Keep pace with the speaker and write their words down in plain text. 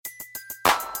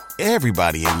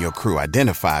Everybody in your crew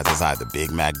identifies as either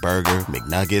Big Mac Burger,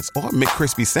 McNuggets, or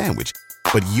McCrispy Sandwich.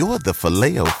 But you're the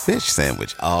Filet-O-Fish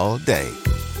Sandwich all day.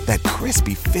 That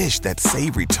crispy fish, that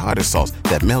savory tartar sauce,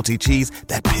 that melty cheese,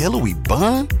 that pillowy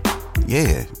bun.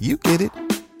 Yeah, you get it.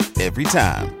 Every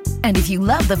time. And if you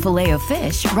love the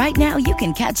Filet-O-Fish, right now you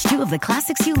can catch 2 of the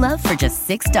classics you love for just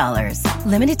 $6.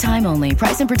 Limited time only.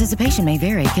 Price and participation may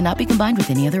vary. Cannot be combined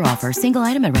with any other offer. Single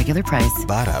item at regular price.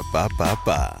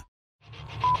 Ba-da-ba-ba-ba.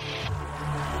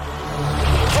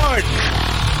 Pardon.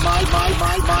 My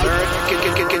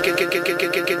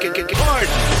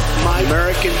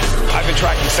American. I've been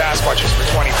tracking Sasquatches for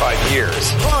 25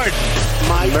 years. Pardon.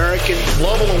 My American.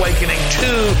 Global awakening to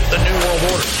the New World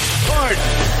Order. Pardon.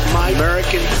 My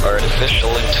American.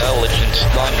 Artificial intelligence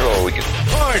android.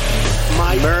 Pardon.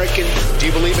 My American. Do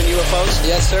you believe in UFOs?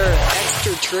 Yes, sir.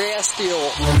 Extraterrestrial.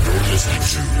 You're listening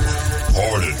to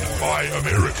Pardon My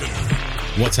American.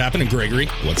 What's happening, Gregory?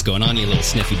 What's going on, you little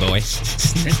sniffy boy?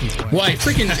 Well, I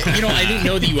freaking, I didn't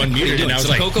know that you unmuted, and I was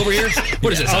some like, coke over here?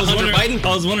 What is this, Hunter Biden?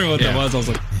 I was wondering what that was. I was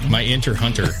like, my inner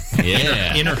hunter.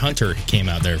 Yeah. Inner hunter came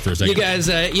out there for a second. You guys,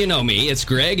 you know me. It's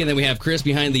Greg, and then we have Chris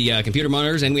behind the computer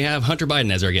monitors, and we have Hunter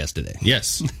Biden as our guest today.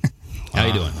 Yes. How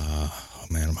you doing? Oh,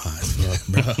 man, I'm high as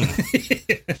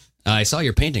fuck, bro. I saw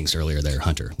your paintings earlier there,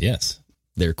 Hunter. Yes.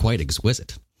 They're quite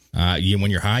exquisite. When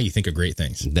you're high, you think of great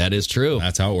things. That is true.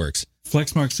 That's how it works.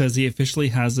 Flexmark says he officially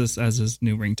has this as his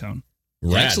new ringtone.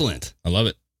 Rad. Excellent. I love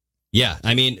it. Yeah,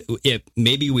 I mean,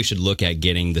 maybe we should look at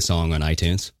getting the song on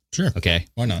iTunes. Sure. Okay.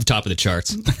 Why not? Top of the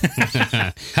charts.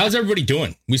 How's everybody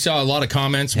doing? We saw a lot of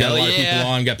comments. We got a lot of people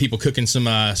on. Got people cooking some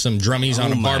drummies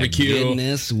on a barbecue. Oh, my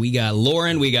goodness. We got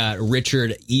Lauren. We got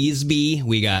Richard Easby.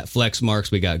 We got Flex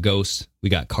Marks. We got Ghost. We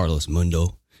got Carlos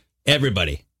Mundo.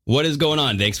 Everybody, what is going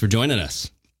on? Thanks for joining us.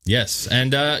 Yes.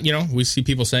 And, we see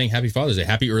people saying Happy Father's Day.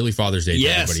 Happy early Father's Day to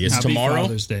everybody. It's Happy tomorrow.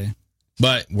 Father's Day.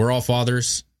 But we're all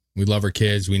fathers. We love our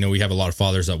kids. We know we have a lot of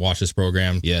fathers that watch this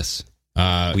program. Yes.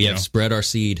 We have spread our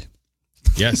seed.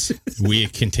 Yes. We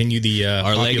continue the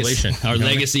our population. Our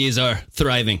legacies are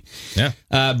thriving. Yeah.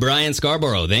 Brian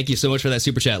Scarborough, thank you so much for that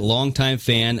super chat. Long-time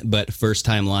fan, but first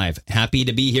time live. Happy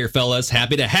to be here, fellas.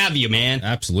 Happy to have you, man.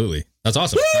 Absolutely. That's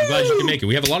awesome. Woo! I'm glad you can make it.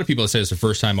 We have a lot of people that say it's the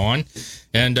first time on.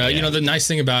 And, the nice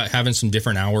thing about having some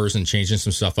different hours and changing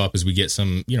some stuff up is we get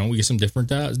some different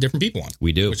people on.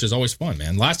 We do. Which is always fun,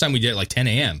 man. Last time we did it like 10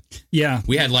 a.m. Yeah.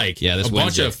 We had a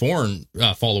bunch of foreign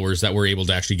followers that were able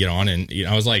to actually get on. And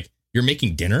I was like, you're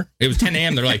making dinner? It was 10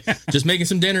 a.m. They're like, just making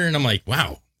some dinner. And I'm like,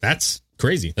 wow, that's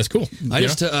crazy. That's cool. I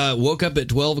just woke up at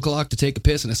 12 o'clock to take a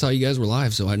piss, and I saw you guys were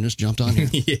live, so I just jumped on here.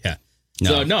 Yeah.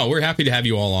 So, we're happy to have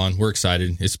you all on. We're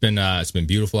excited. It's been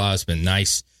beautiful out. It's been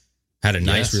nice. Had a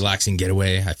nice, relaxing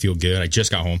getaway. I feel good. I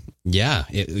just got home. Yeah.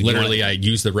 I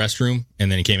used the restroom,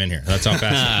 and then he came in here. That's how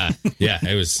fast. Yeah,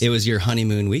 it was. It was your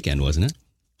honeymoon weekend, wasn't it?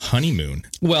 Honeymoon?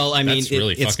 Well, I mean, that's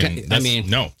really fucking.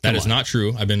 No, that is not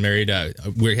true. I've been married.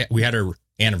 We had our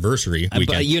anniversary weekend.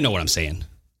 But you know what I'm saying.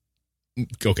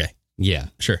 Okay. Yeah,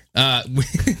 sure.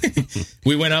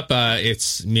 We went up.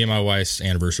 It's me and my wife's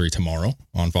anniversary tomorrow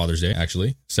on Father's Day,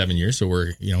 actually 7 years. So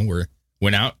we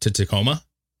went out to Tacoma,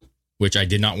 which I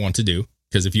did not want to do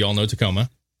because if you all know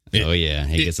Tacoma,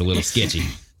 it gets a little sketchy.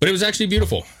 But it was actually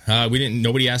beautiful.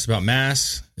 Nobody asked about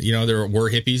masks. There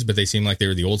were hippies, but they seemed like they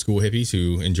were the old school hippies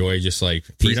who enjoy just like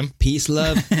freedom, peace,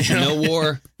 love, no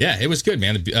war. Yeah, it was good,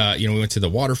 man. We went to the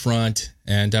waterfront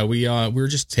and we were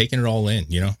just taking it all in.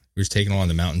 We were just taking it all in.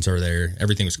 The mountains are there.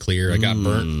 Everything was clear. I got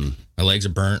burnt. My legs are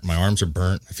burnt. My arms are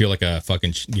burnt. I feel like a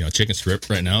fucking chicken strip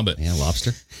right now. But yeah,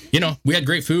 lobster. We had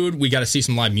great food. We got to see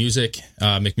some live music.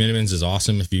 McMinimans is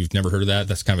awesome. If you've never heard of that,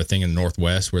 that's kind of a thing in the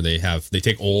Northwest where they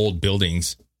take old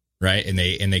buildings. Right. And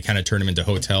they kind of turn them into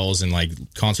hotels and like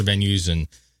concert venues. And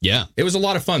yeah, it was a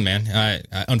lot of fun, man.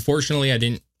 Unfortunately, I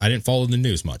didn't follow the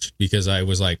news much because I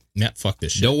was like, nah, fuck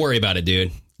this shit. Don't worry about it,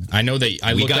 dude. I know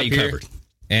that we got you covered.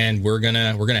 And we're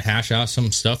gonna hash out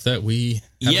some stuff that we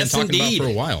have been talking about for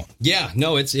a while. Yeah,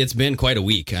 no, it's been quite a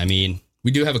week. I mean,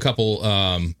 we do have a couple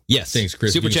things,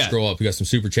 Chris. Super chat. Scroll up. We got some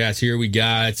super chats here. We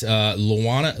got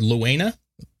Luana.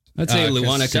 I'd say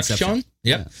Luana Concepcion.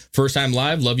 Yep. Yeah. First time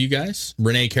live. Love you guys.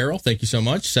 Renee Carroll, thank you so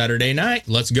much. Saturday night.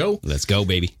 Let's go. Let's go,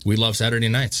 baby. We love Saturday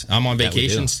nights. I'm on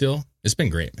vacation still. It's been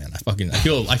great, man. I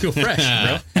feel fresh,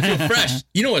 bro. I feel fresh.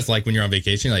 You know what it's like when you're on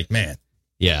vacation? You're like, man.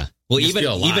 Yeah. Well,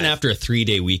 even after a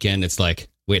 3-day weekend, it's like,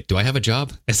 wait, do I have a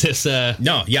job? Is this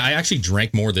No, yeah, I actually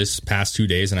drank more this past 2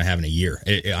 days than I have in a year.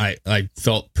 I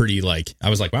felt pretty like I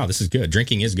was like, wow, this is good.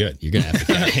 Drinking is good. You're gonna have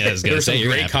to. There were some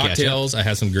great cocktails. I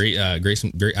had some great.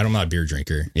 I'm not a beer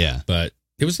drinker. Yeah, but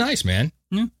it was nice, man.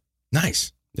 Yeah.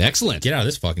 Nice, excellent. Get out of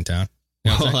this fucking town.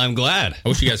 You know what I'm Well, saying? I'm glad. I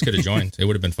wish you guys could have joined. It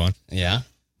would have been fun. Yeah.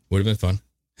 Would have been fun.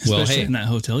 Well, Especially hey. in that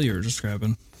hotel you were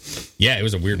describing. Yeah, it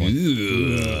was a weird one.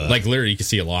 Ooh. Like literally, you could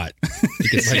see a lot. You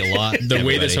can see a lot. The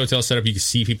way this everybody. hotel's set up, you can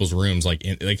see people's rooms. Like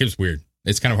it was weird.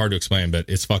 It's kind of hard to explain, but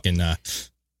it's fucking.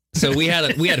 So we had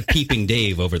a peeping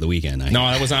Dave over the weekend. No,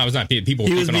 I was not. I was not. People were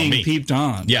He was peeping on being me. peeped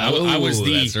on. Yeah, I was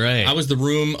the. That's right. I was the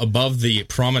room above the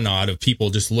promenade of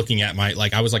people just looking at my.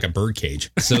 Like I was like a bird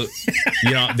cage. So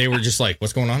You know, they were just like,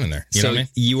 "What's going on in there?" You know so what I mean?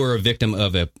 you were a victim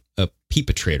of a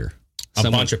peepatrator. A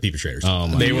bunch of perpetrators. Oh,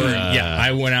 my They were. God. Yeah,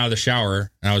 I went out of the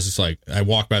shower and I was just like, I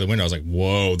walked by the window. I was like,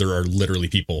 "Whoa, there are literally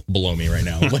people below me right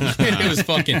now." Like, it was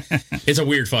fucking. It's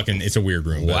a weird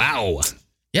room. but- Wow.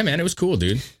 Yeah, man, it was cool,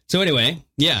 dude. So anyway,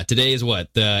 yeah, today is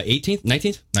what, the 18th,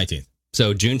 19th? 19th.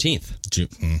 So Juneteenth.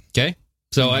 June. Okay.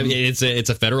 So I mean, it's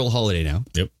a federal holiday now.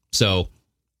 Yep. So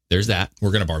there's that.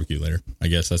 We're gonna barbecue later. I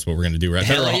guess that's what we're gonna do, right?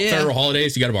 Hell Federal, yeah. federal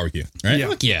holidays, you got to barbecue, right? Yeah.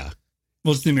 Fuck yeah.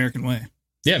 Well, it's the American way.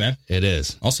 Yeah, man. It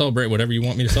is. I'll celebrate whatever you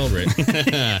want me to celebrate.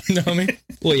 You know what I mean?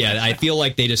 Well, yeah, I feel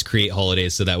like they just create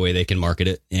holidays so that way they can market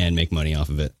it and make money off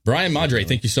of it. Brian Madre,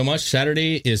 thank you so much.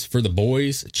 Saturday is for the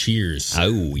boys. Cheers.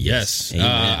 Oh, Yes. Amen.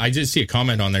 I did see a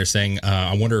comment on there saying,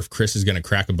 I wonder if Chris is going to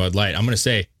crack a Bud Light. I'm going to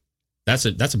say that's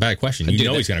a bad question. You Dude,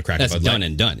 know he's going to crack a that's Bud done Light.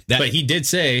 and done. But he did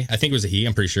say, I think it was a he,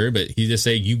 I'm pretty sure, but he did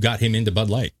say you got him into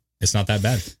Bud Light. It's not that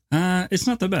bad. It's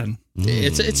not that bad.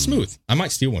 It's smooth. I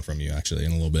might steal one from you, actually,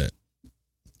 in a little bit.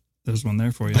 There's one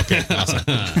there for you. Okay, awesome.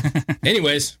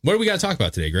 Anyways, what do we got to talk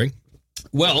about today, Greg?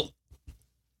 Well,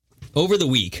 over the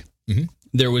week,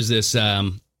 there was this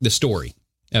the story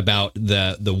about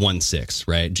the 1/6,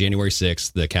 right? January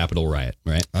 6th, the Capitol riot,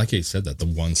 right? I like how you said that, the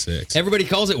 1/6. Everybody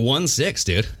calls it 1/6,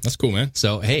 dude. That's cool, man.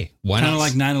 So, hey, why Kind not? of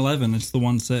like 9/11. It's the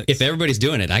 1/6. If everybody's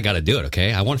doing it, I got to do it,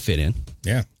 okay? I want to fit in,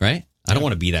 Yeah. right? I don't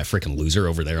want to be that freaking loser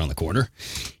over there on the corner.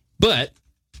 But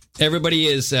everybody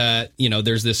is,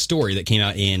 there's this story that came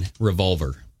out in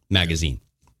Revolver magazine.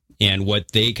 And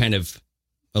what they kind of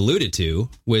alluded to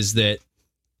was that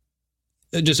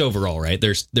just overall, right?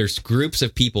 There's groups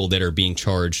of people that are being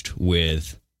charged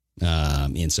with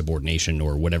insubordination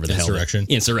or whatever the Insurrection.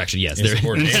 hell. Insurrection, yes.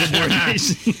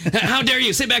 Insubordination. How dare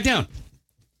you? Sit back down.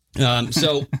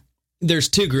 So there's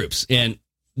two groups. And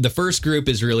the first group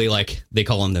is really like, they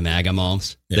call them the MAGA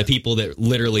moms. Yeah. The people that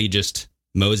literally just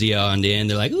mosey on in.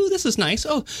 They're like, oh, this is nice.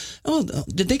 Oh,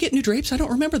 did they get new drapes? I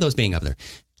don't remember those being up there.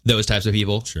 Those types of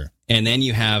people. Sure. And then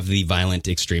you have the violent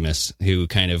extremists who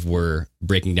kind of were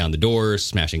breaking down the doors,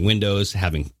 smashing windows,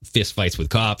 having fist fights with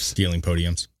cops. Stealing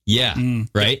podiums. Yeah.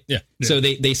 Right? Yeah. So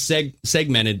they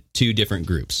segmented two different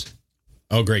groups.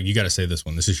 Oh, Greg, you got to say this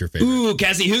one. This is your favorite. Ooh,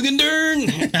 Cassie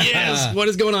Hugendern. Yes. What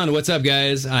is going on? What's up,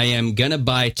 guys? I am going to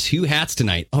buy 2 hats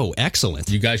tonight. Oh, excellent.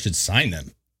 You guys should sign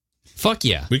them. Fuck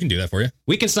yeah. We can do that for you.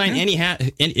 We can sign any hat.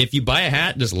 And if you buy a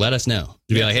hat, just let us know.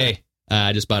 Be like, hey,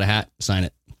 I just bought a hat. Sign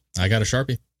it. I got a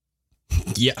Sharpie.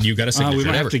 Yeah. You got a signature. we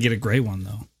might whatever. have to get a gray one,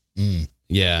 though.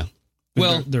 Yeah.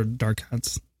 Well, They're dark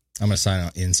hats. I'm going to sign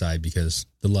out inside because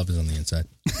the love is on the inside.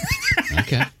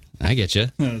 okay. I get you.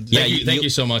 Yeah. Thank you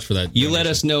so much for that. You let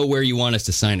us know where you want us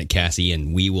to sign it, Cassie,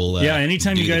 and we will.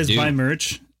 Anytime do you the guys do. buy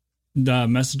merch,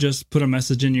 message us, put a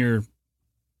message in your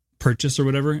purchase or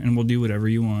whatever, and we'll do whatever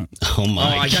you want. Oh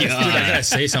my God. God. I got to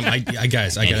say something. I got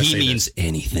to say And he means this.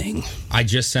 anything. I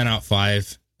just sent out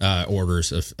 5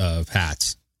 orders of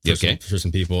hats for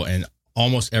some people. And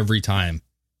almost every time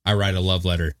I write a love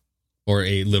letter or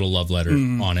a little love letter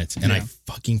on it. And I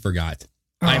fucking forgot.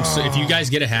 If you guys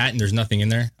get a hat and there's nothing in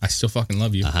there, I still fucking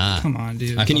love you. Come on,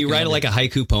 dude. Can you write like a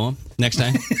haiku poem next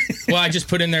time? Well, I just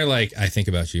put in there like, I think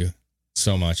about you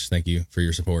so much. Thank you for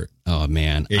your support. Oh,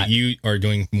 man. You are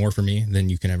doing more for me than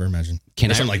you can ever imagine.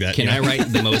 Can Or I something like that? Can I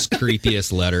write the most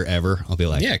creepiest letter ever? I'll be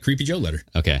like, Yeah, Creepy Joe letter.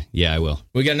 okay, yeah, I will.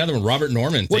 We got another one. Robert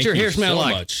Norman. What's Thank your you hair smell so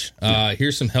like? much.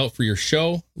 Here's some help for your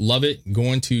show. Love it.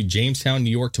 Going to Jamestown, New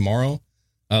York tomorrow.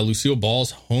 Lucille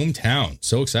Ball's hometown.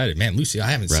 So excited. Man, Lucy, I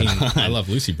haven't seen. I love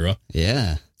Lucy, bro.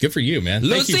 Yeah. Good for you, man.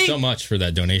 Thank you Lucy! so much for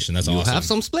that donation. That's You'll awesome. have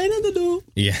some splaining to do.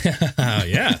 Yeah.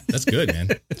 Yeah. That's good, man.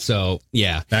 So,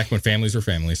 yeah. Back when families were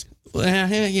families. Well,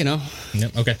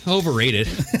 Yep. Okay. overrated.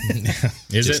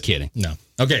 Is Just it? kidding. No.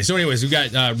 Okay. So anyways, we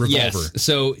got Revolver. Yes.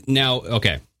 So now,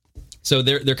 okay. So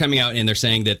they're coming out and they're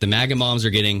saying that the MAGA moms are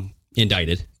getting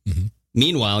indicted. Mm-hmm.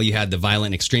 Meanwhile, you had the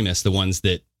violent extremists, the ones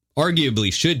that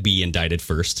arguably should be indicted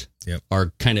first,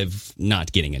 are kind of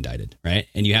not getting indicted, right?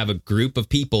 And you have a group of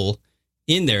people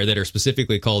in there that are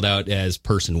specifically called out as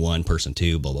person 1, person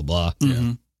 2, blah, blah, blah.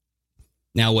 Mm-hmm.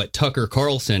 Now, what Tucker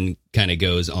Carlson kind of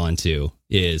goes on to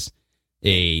is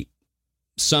a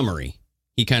summary.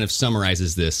 He kind of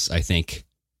summarizes this, I think,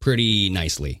 pretty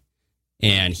nicely.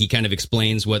 And he kind of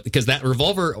explains because that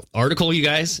Revolver article, you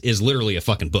guys, is literally a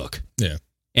fucking book. Yeah.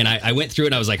 And I went through it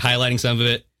and I was like highlighting some of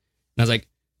it. And I was like,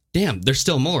 damn, there's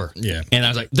still more. Yeah. And I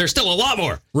was like, there's still a lot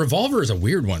more. Revolver is a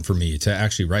weird one for me to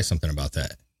actually write something about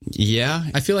that. Yeah.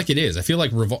 I feel like it is. I feel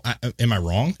like am I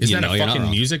wrong? Is that a fucking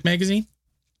music magazine?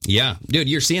 Yeah. Dude,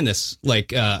 you're seeing this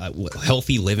like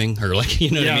healthy living or like,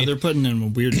 you know what I mean? They're putting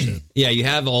in weird shit. Yeah, you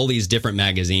have all these different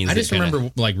magazines. I just remember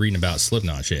like reading about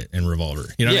Slipknot shit and Revolver.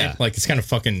 You know what I mean? Like it's kind of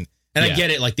fucking... And I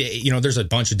get it, like, there's a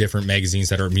bunch of different magazines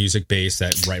that are music-based,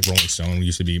 that Rolling Stone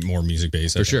used to be more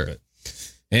music-based. For sure. But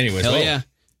anyways. Hell yeah.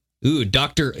 Ooh,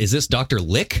 is this Dr.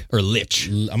 Lick or Litch?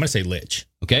 I'm going to say Litch.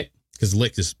 Okay. Because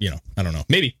Lick is, I don't know.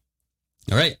 Maybe.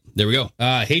 All right, there we go.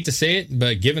 Hate to say it,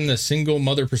 but given the single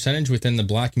mother percentage within the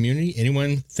black community,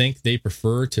 anyone think they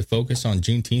prefer to focus on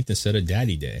Juneteenth instead of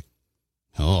Daddy Day?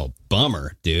 Oh,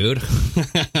 bummer, dude.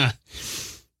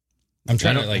 I'm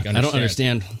trying to, like, understand. I don't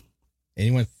understand.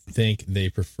 Anyone think they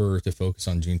prefer to focus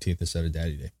on Juneteenth instead of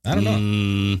Daddy Day? I don't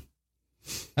know.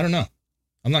 I don't know.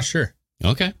 I'm not sure.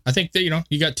 Okay. I think that,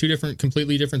 you got two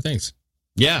completely different things.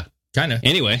 Yeah. Kind of.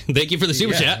 Anyway, thank you for the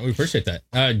super chat. We appreciate that.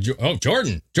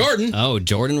 Jordan. Oh,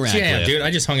 Jordan Radcliffe. Yeah, dude.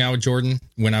 I just hung out with Jordan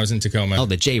when I was in Tacoma. Oh,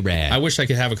 the J-Rad. I wish I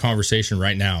could have a conversation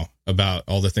right now about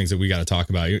all the things that we got to talk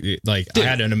about. Like, dude, I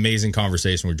had an amazing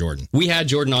conversation with Jordan. We had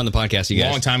Jordan on the podcast, you guys.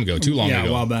 Long time ago. Too long ago.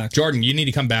 A while back. Jordan, you need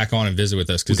to come back on and visit with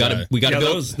us. We got to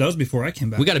build. That was before I came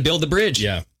back. We got to build the bridge.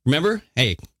 Yeah. Remember?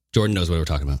 Hey, Jordan knows what we're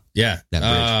talking about. Yeah.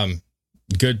 That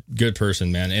bridge. Good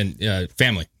person, man. And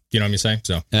family. You know what I'm saying?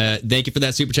 So, thank you for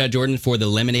that super chat, Jordan, for the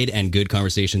lemonade and good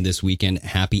conversation this weekend.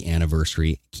 Happy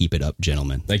anniversary. Keep it up,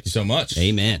 gentlemen. Thank you so much.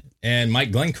 Amen. And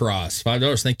Mike Glencross,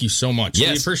 $5. Thank you so much.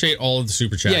 Yes. We appreciate all of the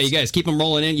super chats. Yeah, you guys keep them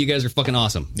rolling in. You guys are fucking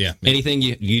awesome. Yeah. Anything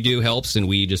you do helps, and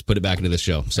we just put it back into the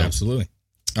show. So absolutely.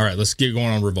 All right, let's get going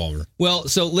on Revolver. Well,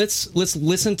 so let's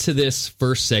listen to this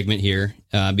first segment here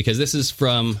because this is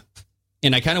from.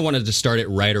 And I kind of wanted to start it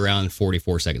right around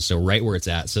 44 seconds, so right where it's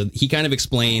at. So he kind of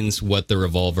explains what the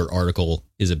Revolver article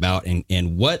is about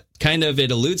and what kind of it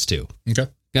alludes to. Okay.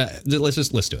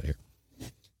 Let's do it here.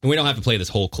 And we don't have to play this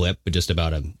whole clip, but just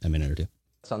about a minute or two.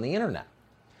 It's on the internet.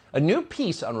 A new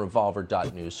piece on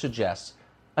Revolver.news suggests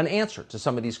an answer to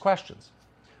some of these questions.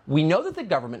 We know that the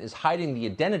government is hiding the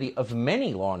identity of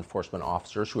many law enforcement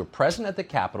officers who were present at the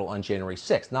Capitol on January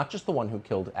 6th, not just the one who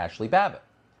killed Ashley Babbitt.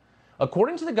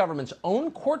 According to the government's own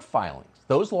court filings,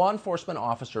 those law enforcement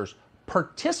officers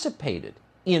participated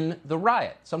in the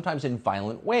riot, sometimes in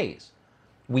violent ways.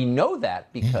 We know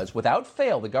that because, without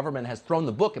fail, the government has thrown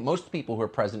the book at most people who are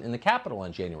present in the Capitol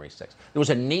on January 6th. There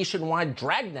was a nationwide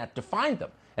dragnet to find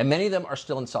them, and many of them are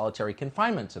still in solitary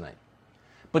confinement tonight.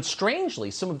 But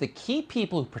strangely, some of the key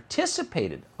people who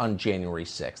participated on January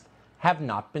 6th have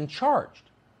not been charged.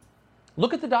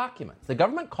 Look at the document. The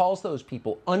government calls those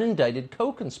people unindicted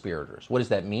co-conspirators. What does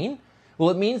that mean? Well,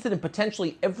 it means that in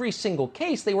potentially every single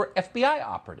case, they were FBI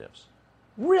operatives.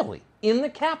 Really? In the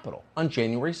Capitol on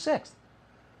January 6th.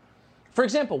 For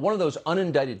example, one of those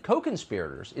unindicted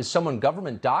co-conspirators is someone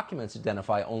government documents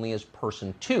identify only as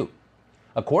Person 2.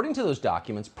 According to those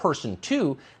documents, Person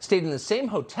 2 stayed in the same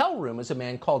hotel room as a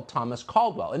man called Thomas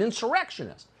Caldwell, an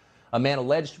insurrectionist, a man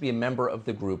alleged to be a member of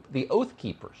the group the Oath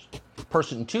Keepers.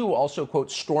 Person 2 also,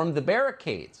 quote, stormed the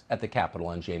barricades at the Capitol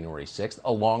on January 6th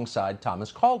alongside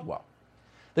Thomas Caldwell.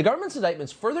 The government's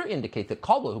indictments further indicate that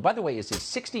Caldwell, who, by the way, is a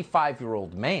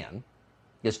 65-year-old man,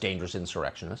 this dangerous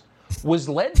insurrectionist, was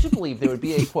led to believe there would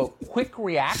be a, quote, quick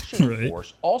reaction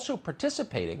force also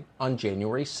participating on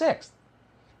January 6th.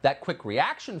 That quick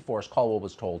reaction force, Caldwell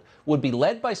was told, would be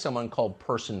led by someone called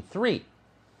Person 3,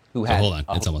 who had hold on,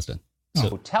 it's almost done. a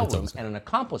hotel room and an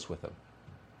accomplice with him.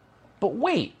 But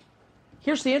wait,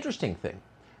 here's the interesting thing.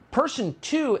 Person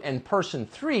 2 and Person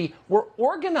 3 were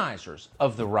organizers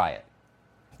of the riot.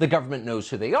 The government knows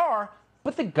who they are,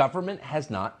 but the government has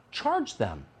not charged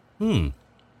them.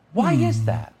 Why is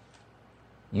that?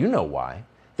 You know why.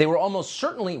 They were almost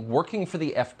certainly working for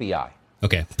the FBI.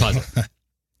 Okay, pause it.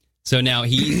 So now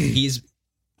he's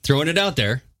throwing it out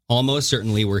there, almost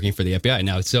certainly working for the FBI.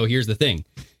 Now, so here's the thing.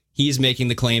 He's making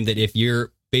the claim that if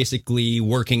you're basically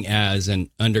working as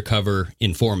an undercover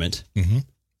informant,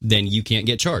 then you can't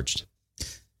get charged.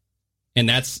 And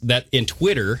that's that in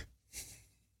Twitter,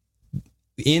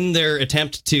 in their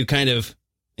attempt to kind of,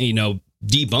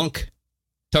 debunk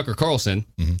Tucker Carlson,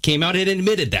 came out and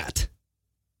admitted that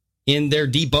in their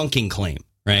debunking claim,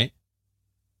 right?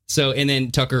 So, and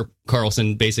then Tucker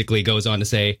Carlson basically goes on to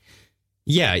say,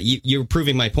 yeah, you're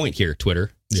proving my point here,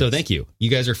 Twitter. Yes. So thank you. You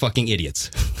guys are fucking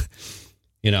idiots.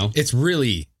 It's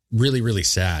really, really, really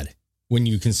sad when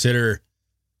you consider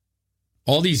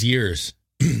all these years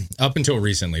up until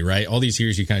recently, right? All these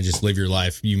years, you kind of just live your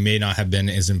life. You may not have been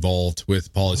as involved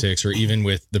with politics or even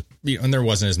with and there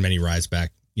wasn't as many riots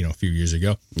back, a few years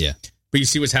ago. Yeah. But you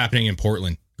see what's happening in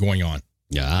Portland going on.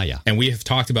 Yeah. And we have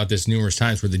talked about this numerous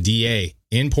times where the DA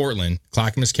in Portland,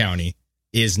 Clackamas County,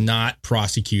 is not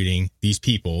prosecuting these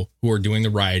people who are doing the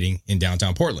rioting in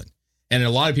downtown Portland. And a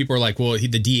lot of people are like, well, the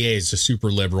DA is a super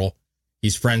liberal.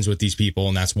 He's friends with these people,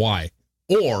 and that's why.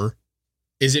 Or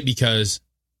is it because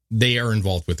they are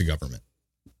involved with the government?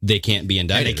 They can't be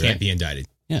indicted. And they can't be indicted.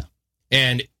 Yeah.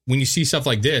 And when you see stuff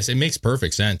like this, it makes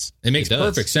perfect sense. It makes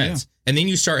perfect sense. Yeah. And then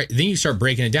you start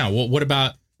breaking it down. Well, what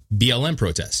about BLM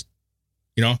protests?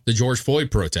 The George Floyd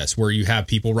protests where you have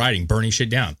people rioting, burning shit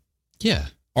down. Yeah.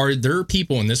 Are there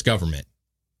people in this government?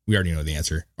 We already know the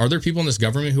answer. Are there people in this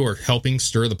government who are helping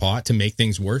stir the pot to make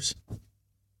things worse?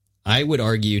 I would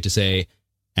argue to say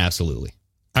absolutely.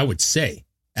 I would say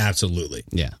absolutely.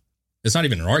 Yeah. It's not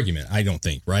even an argument, I don't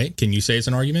think, right? Can you say it's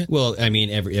an argument? Well, I mean,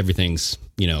 everything's,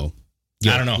 I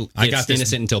don't know. I got this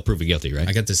innocent until proven guilty, right?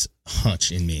 I got this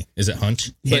hunch in me. Is it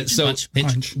hunch? Hunch.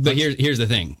 But here's the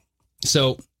thing.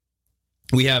 So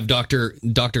we have Dr.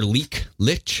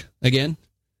 Lich again.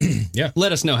 Yeah.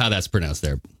 Let us know how that's pronounced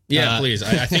there. Yeah, please.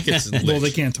 I think it's Lich. Well,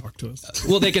 they can't talk to us.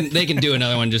 Well, they can do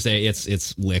another one. Just say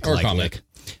it's Lick or like Lick.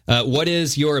 What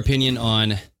is your opinion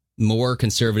on more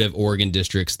conservative Oregon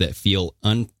districts that feel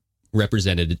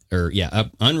unrepresented,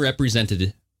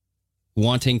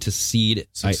 wanting to secede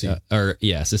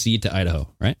to Idaho?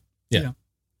 Right? Yeah.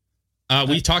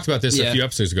 We talked about this a few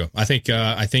episodes ago. I think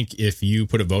if you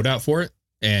put a vote out for it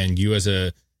and you as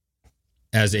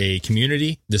a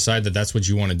community decide that that's what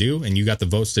you want to do and you got the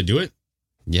votes to do it.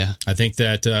 Yeah. I think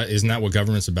that isn't that what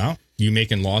government's about? You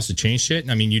making laws to change shit?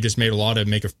 I mean, you just made a law to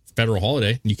make a federal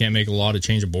holiday. You can't make a law to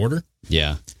change a border.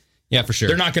 Yeah. Yeah, for sure.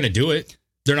 They're not going to do it.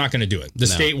 The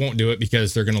state won't do it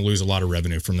because they're going to lose a lot of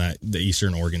revenue from the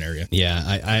Eastern Oregon area. Yeah.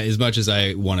 I as much as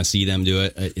I want to see them do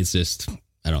it, it's just,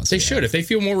 I don't see They should. If they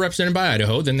feel more represented by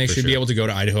Idaho, then they should be able to go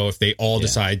to Idaho if they all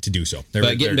decide to do so.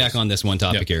 But getting back on this one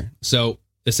topic here. So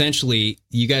essentially,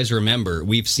 you guys remember,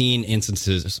 we've seen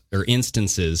instances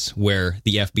where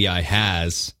the FBI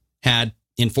has had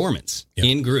informants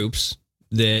in groups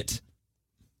that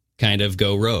kind of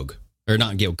go rogue. Or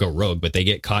not go rogue, but they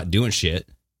get caught doing shit.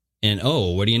 And,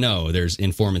 what do you know? There's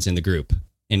informants in the group.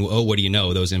 And, what do you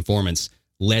know? Those informants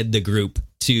led the group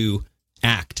to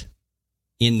act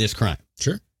in this crime.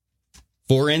 Sure.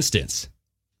 For instance.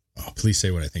 Oh, please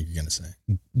say what I think you're going to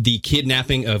say. The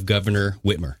kidnapping of Governor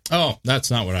Whitmer. Oh,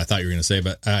 that's not what I thought you were going to say,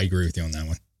 but I agree with you on that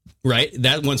one. Right?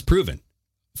 That one's proven.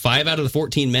 5 out of the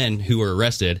 14 men who were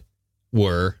arrested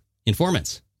were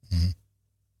informants. Mm-hmm.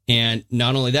 And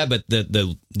not only that, but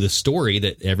the story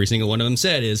that every single one of them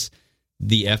said is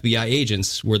the FBI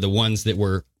agents were the ones that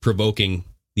were provoking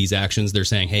these actions. They're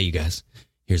saying, hey, you guys,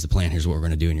 here's the plan. Here's what we're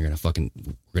going to do. And we're going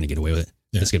to get away with it.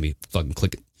 Yeah. It's going to be fucking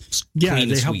clicking. Yeah,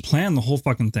 they help plan the whole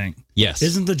fucking thing. Yes.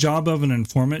 Isn't the job of an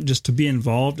informant just to be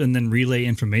involved and then relay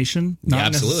information,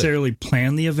 not necessarily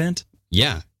plan the event?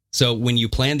 Yeah. So when you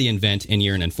plan the event and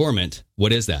you're an informant,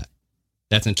 what is that?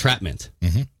 That's entrapment.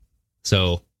 Mm-hmm.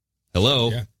 So,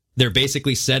 hello, they're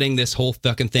basically setting this whole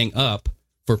fucking thing up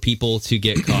for people to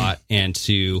get caught and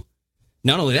to,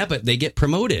 not only that, but they get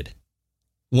promoted.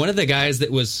 One of the guys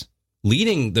that was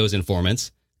leading those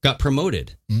informants got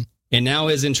promoted. Mm-hmm. And now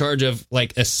is in charge of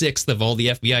like a sixth of all the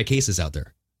FBI cases out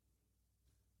there.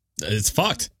 It's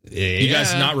fucked. Yeah. You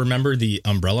guys not remember the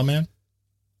Umbrella Man?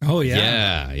 Oh, yeah.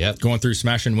 Yeah, yep. Going through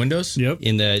smashing windows? Yep.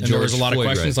 In the George there was a lot Floyd of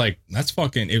questions like, that's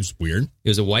fucking, it was weird. It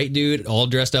was a white dude all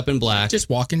dressed up in black. Just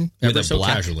walking with a so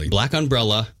casually. Black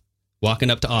umbrella, walking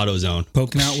up to AutoZone.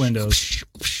 Poking out windows.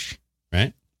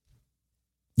 Right?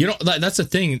 You know, that's the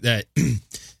thing that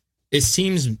it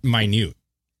seems minute.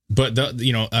 But,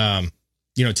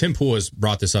 Tim Pool has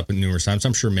brought this up numerous times.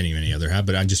 I'm sure many other have,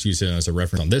 but I just use it as a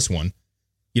reference on this one.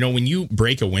 You know, when you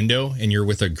break a window and you're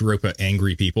with a group of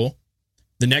angry people,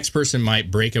 the next person might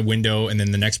break a window and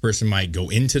then the next person might go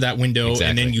into that window.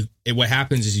 Exactly. And then what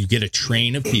happens is you get a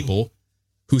train of people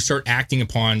who start acting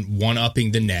upon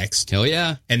one-upping the next. Hell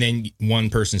yeah. And then one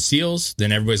person steals.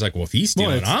 Then everybody's like, well, if he's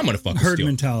stealing, I'm going to fucking herd steal.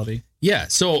 mentality. Yeah.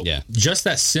 So just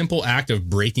that simple act of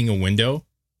breaking a window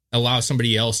allows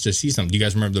somebody else to see something. Do you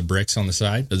guys remember the bricks on the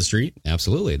side of the street?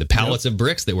 Absolutely. The pallets of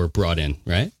bricks that were brought in,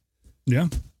 right? Yeah.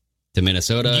 To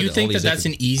Minnesota. Do you think that that's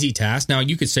an easy task? Now,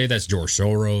 you could say that's George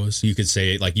Soros. You could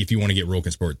say, like, if you want to get real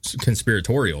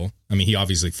conspiratorial, I mean, he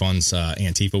obviously funds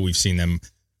Antifa. We've seen them.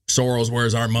 Soros,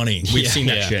 where's our money? We've seen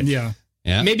that shit. Yeah.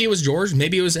 Maybe it was George.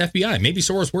 Maybe it was FBI. Maybe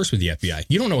Soros works with the FBI.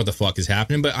 You don't know what the fuck is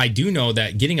happening, but I do know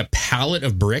that getting a pallet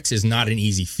of bricks is not an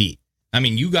easy feat. I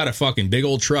mean, you got a fucking big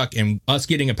old truck, and us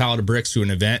getting a pallet of bricks to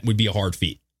an event would be a hard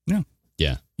feat. Yeah.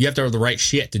 Yeah. You have to have the right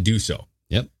shit to do so.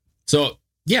 Yep. So,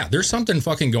 yeah, there's something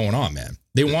fucking going on, man.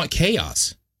 They want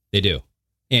chaos. They do.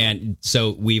 And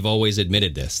so we've always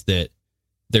admitted this, that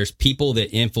there's people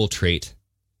that infiltrate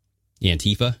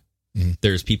Antifa. Mm-hmm.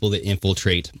 There's people that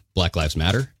infiltrate Black Lives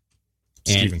Matter.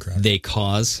 Steven And Crowder. they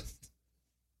cause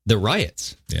the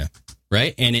riots. Yeah.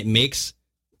 Right? And it makes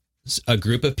a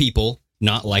group of people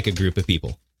not like a group of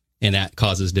people. And that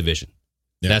causes division.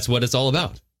 Yeah. That's what it's all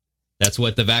about. That's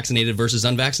what the vaccinated versus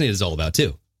unvaccinated is all about,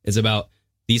 too. It's about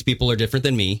these people are different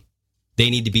than me. They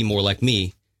need to be more like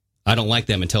me. I don't like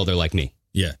them until they're like me.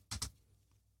 Yeah.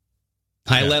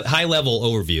 High level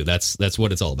overview. That's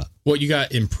what it's all about. Well, you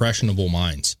got impressionable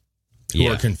minds who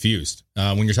are confused.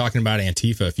 When you're talking about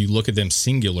Antifa, if you look at them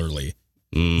singularly,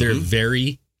 they're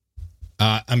very,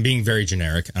 I'm being very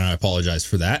generic, and I apologize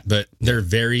for that, but they're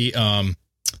very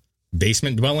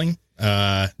basement dwelling.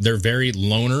 They're very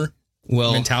loner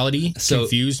mentality,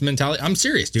 confused mentality. I'm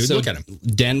serious, dude. So look at them.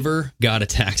 Denver got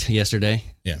attacked yesterday.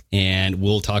 Yeah. And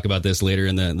we'll talk about this later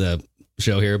in the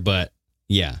show here, but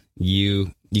yeah, you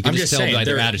can I'm just just tell by saying,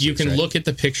 their attitudes. you can right? look at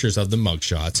the pictures of the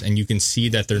mugshots, and you can see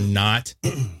that they're not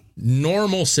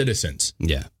normal citizens.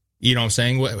 Yeah. You know what I'm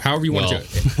saying? However you want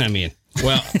to. I mean,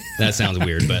 well, that sounds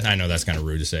weird, but I know that's kind of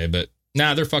rude to say, but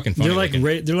nah, they're fucking funny.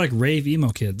 They're like rave emo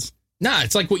kids. Nah,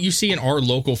 it's like what you see in our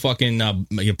local fucking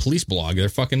police blog. They're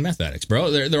fucking meth addicts,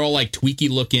 bro. They're all like tweaky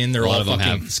looking. They're a lot all of them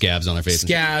fucking have scabs on their faces.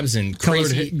 Scabs and Colored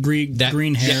crazy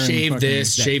green hair. Shave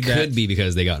this, shave that. Could be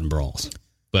because they got in brawls.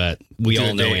 But we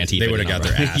all know Antifa. They would have got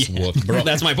their ass whooped, bro.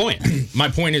 That's my point. My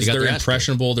point is they're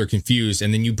impressionable, they're confused,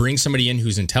 and then you bring somebody in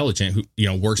who's intelligent, who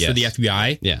works for the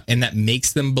FBI, and that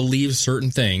makes them believe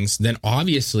certain things. Then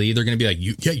obviously they're going to be like,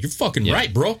 "You're fucking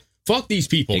right, bro. Fuck these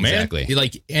people, Exactly. man." You're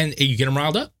like, and you get them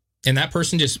riled up, and that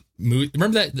person just moves.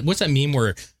 Remember that? What's that meme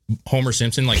where Homer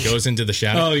Simpson like goes into the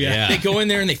shadow? Oh yeah. They go in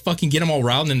there and they fucking get them all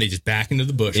riled, and then they just back into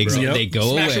the bush. Bro. Yep. They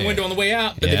go smash away. a window on the way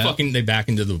out, but they back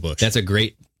into the bush. That's a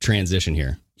great transition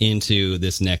here into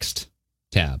this next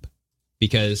tab,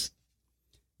 because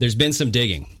there's been some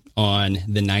digging on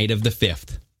the night of the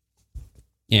 5th,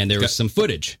 and there was some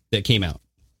footage that came out.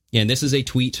 And this is a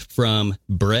tweet from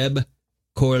Breb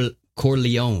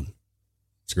Corleone.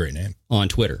 It's a great name on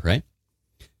Twitter, right?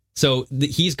 So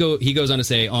he goes on to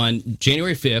say, on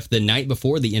January 5th, the night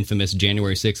before the infamous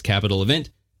January 6th Capitol event,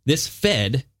 this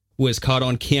Fed was caught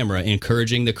on camera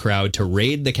encouraging the crowd to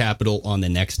raid the Capitol on the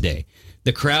next day.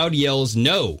 The crowd yells,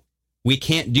 "No, we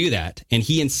can't do that." And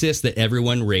he insists that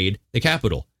everyone raid the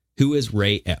Capitol. Who is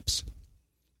Ray Epps?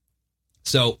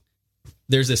 So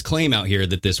there's this claim out here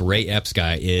that this Ray Epps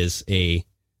guy is a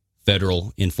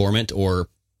federal informant or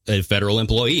a federal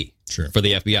employee for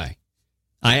the FBI.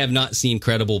 I have not seen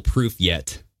credible proof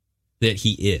yet that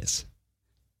he is.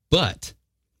 But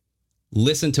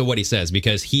listen to what he says,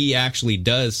 because he actually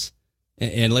does.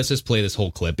 And let's just play this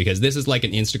whole clip, because this is like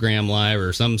an Instagram live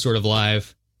or some sort of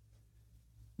live.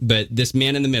 But this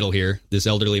man in the middle here, this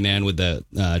elderly man with the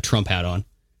Trump hat on,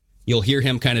 you'll hear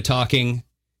him kind of talking,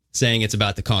 saying it's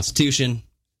about the Constitution.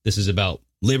 This is about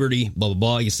liberty, blah, blah,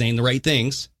 blah. He's saying the right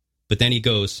things. But then he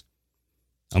goes,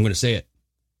 I'm going to say it.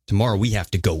 Tomorrow we have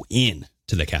to go in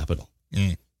to the Capitol.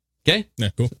 Okay? Yeah,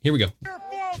 cool. Here we go. They're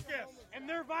focused, and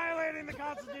they're violating the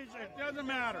Constitution. It doesn't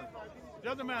matter.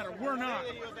 Doesn't matter. We're not.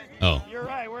 Oh. You're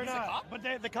right. We're not. But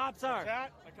the cops are. Cops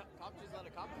is not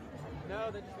a cop? No,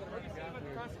 they're just going to hurt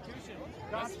the Constitution.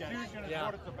 Constitution is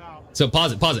what it's about. So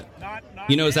pause it.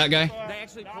 You know, it's that guy?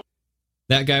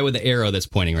 That guy with the arrow that's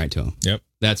pointing right to him. Yep.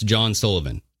 That's John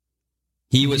Sullivan.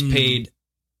 He was paid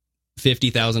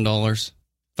 $50,000,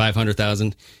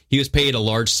 $500,000. He was paid a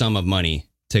large sum of money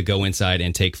to go inside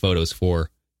and take photos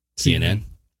for CNN.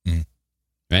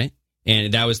 Right?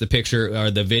 And that was the picture or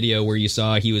the video where you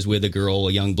saw he was with a girl,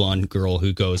 a young blonde girl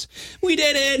who goes, "We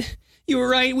did it. You were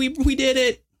right. We did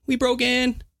it. We broke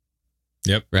in."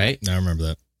 Yep. Right? I remember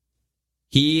that.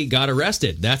 He got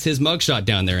arrested. That's his mugshot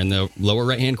down there in the lower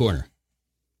right-hand corner.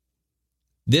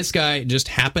 This guy just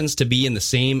happens to be in the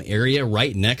same area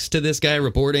right next to this guy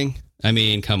reporting. I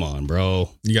mean, come on,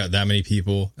 bro. You got that many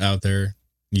people out there.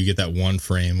 You get that one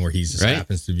frame where he just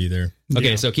happens to be there.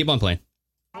 Okay, so keep on playing.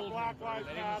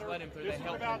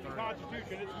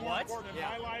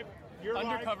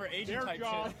 Undercover agent type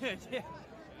shit.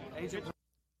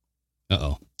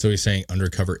 Uh-oh. So he's saying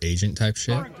undercover agent type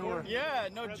shit? Yeah,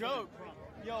 no joke.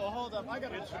 Yo, hold up. I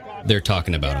got they're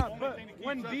talking about him. But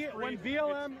when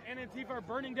BLM and Antifa are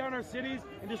burning down our cities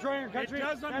and destroying our country, it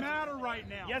doesn't matter right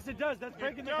now. Yes, it does. That's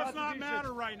breaking the Constitution. It does not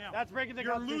matter right now. That's breaking the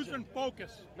You're Constitution. losing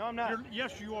focus. No, I'm not.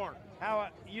 Yes, you are. How?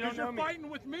 You don't know you're me. fighting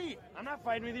with me. I'm not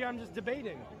fighting with you. I'm just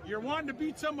debating. You're wanting to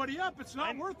beat somebody up. It's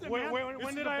not worth it, man.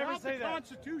 When did I ever say that?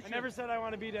 Constitution. I never said I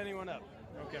want to beat anyone up.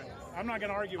 Okay. I'm not going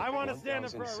to argue with I you. want to stand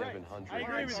up for our rights. I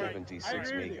agree with you. I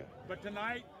agree with you. But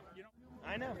tonight,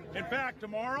 I know. In fact,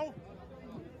 tomorrow,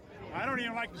 I don't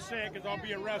even like to say it because I'll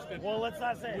be arrested. Well, let's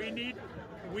not say it.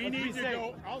 We need to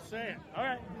go. I'll say it. All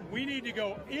right. We need to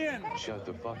go in. Shut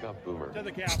the fuck up, Boomer. To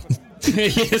the Capitol.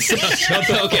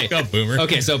 Okay. Fuck up, Boomer.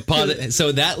 Okay, so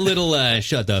so that little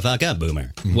shut the fuck up,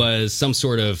 Boomer, was some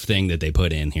sort of thing that they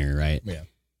put in here, right? Yeah.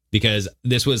 Because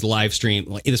this was live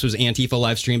stream. This was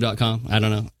AntifaLivestream.com. I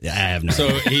don't know. I have no. So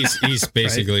he's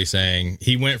basically saying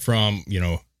he went from,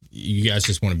 you guys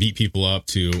just want to beat people up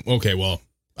to, okay, well,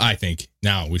 I think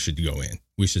now we should go in.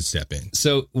 We should step in.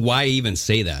 So why even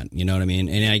say that? You know what I mean?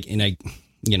 And I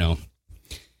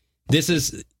this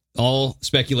is all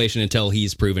speculation until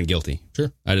he's proven guilty.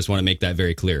 Sure. I just want to make that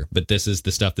very clear. But this is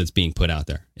the stuff that's being put out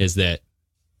there, is that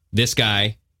this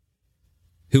guy,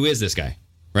 who is this guy,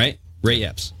 right? Ray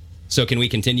Epps. So can we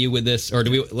continue with this? Or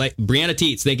do we, like, Brianna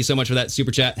Teets, thank you so much for that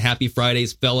super chat. Happy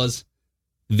Fridays, fellas.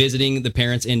 Visiting the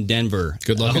parents in Denver.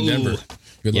 Good luck in Denver.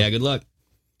 Good luck. Yeah, good luck.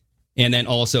 And then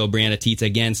also Brianna Teets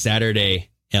again, Saturday,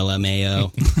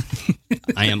 LMAO.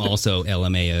 I am also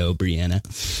LMAO,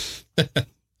 Brianna.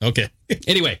 Okay.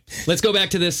 Anyway, let's go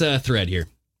back to this thread here.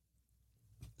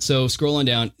 So scrolling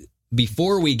down,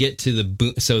 before we get to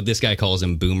so this guy calls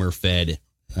him Boomer Fed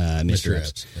Mr.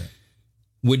 Epps. Yeah.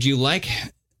 Would you like,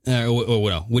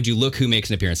 would you look who makes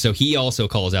an appearance? So he also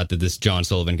calls out that this John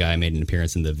Sullivan guy made an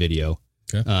appearance in the video.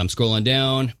 Okay. Scrolling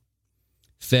down,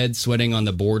 Fed sweating on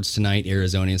the boards tonight,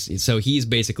 Arizona. So he's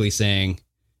basically saying,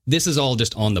 this is all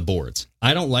just on the boards.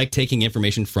 I don't like taking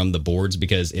information from the boards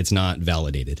because it's not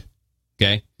validated.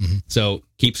 Okay? Mm-hmm. So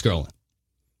keep scrolling.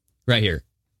 Right here.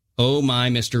 Oh my,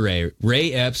 Mr. Ray.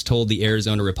 Ray Epps told the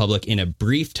Arizona Republic in a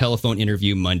brief telephone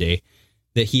interview Monday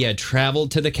that he had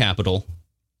traveled to the Capitol.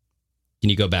 Can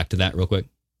you go back to that real quick?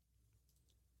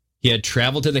 He had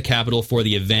traveled to the Capitol for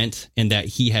the event and that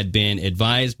he had been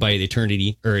advised by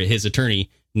his attorney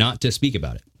not to speak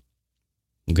about it.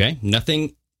 Okay?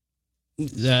 Nothing,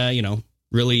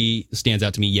 really stands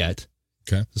out to me yet.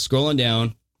 Okay. So scrolling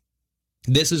down,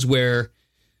 this is where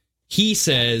he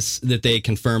says that they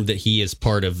confirmed that he is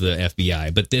part of the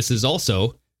FBI, but this is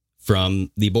also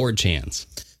from the board chans.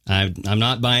 I'm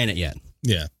not buying it yet.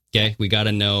 Yeah. Okay. We got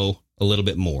to know a little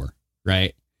bit more,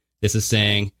 right? This is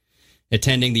saying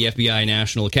attending the FBI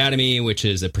National Academy, which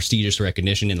is a prestigious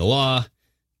recognition in the law,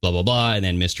 blah, blah, blah. And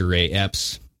then Mr. Ray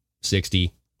Epps,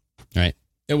 60. Right.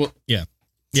 Yeah. Well, yeah.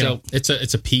 So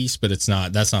it's a piece, but that's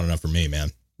not enough for me,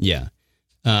 man. Yeah.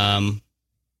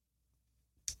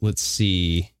 Let's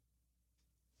see.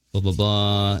 Blah, blah,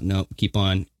 blah. No, keep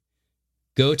on.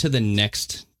 Go to the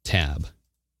next tab.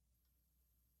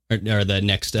 Or the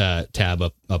next tab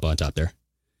up on top there.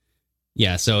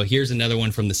 Yeah, so here's another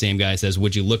one from the same guy. Says,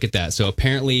 would you look at that? So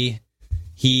apparently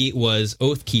he was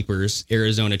Oath Keepers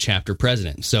Arizona chapter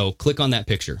president. So click on that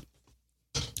picture.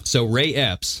 So Ray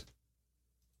Epps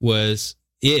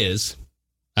is,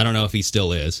 I don't know if he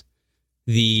still is,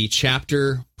 the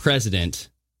chapter president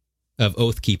of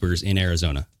Oath Keepers in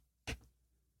Arizona.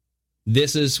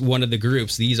 This is one of the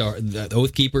groups. These are the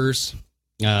Oath Keepers.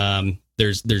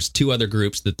 There's two other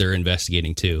groups that they're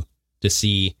investigating too, to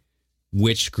see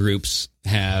which groups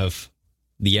have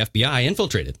the FBI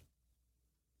infiltrated.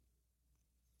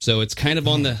 So it's kind of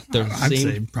on the I'd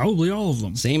same, say probably all of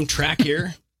them. Same track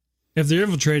here. If they're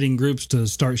infiltrating groups to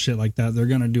start shit like that, they're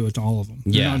going to do it to all of them.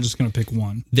 They're not just going to pick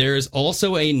one. There's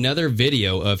also another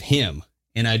video of him,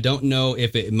 and I don't know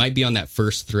if it might be on that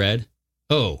first thread.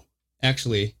 Oh,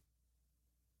 actually,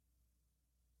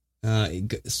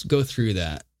 go through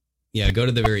that. Yeah, go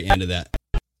to the very end of that.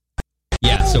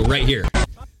 Yeah, so right here.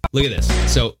 Look at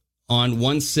this. So on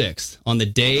 1/6, on the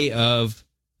day of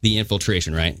the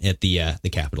infiltration, right, at the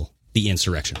Capitol, the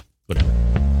insurrection, whatever.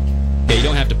 Okay, you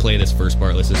don't have to play this first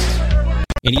part. Let's just,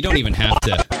 and you don't even have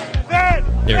to. There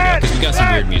we go, because we got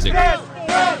some weird music.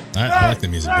 I like the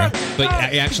music, bro. But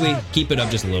actually, keep it up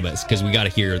just a little bit, because we got to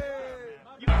hear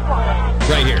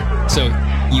right here. So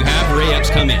you have Ray Epps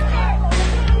come in.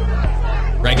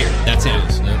 Right here. That's him.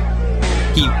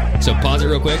 So pause it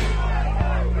real quick.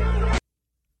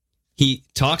 He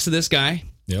talks to this guy.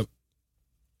 Yep.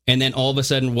 And then all of a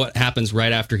sudden, what happens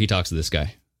right after he talks to this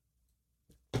guy?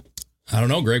 I don't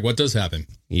know, Greg. What does happen?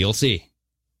 You'll see.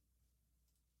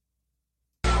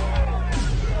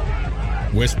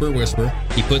 Whisper, whisper.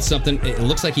 He puts something, it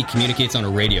looks like he communicates on a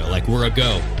radio, like we're a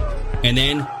go. And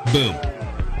then, boom,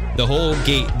 the whole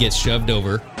gate gets shoved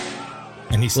over.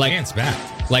 And he stands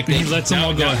back. Like he lets them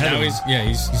all go ahead of him.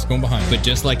 He's going behind. But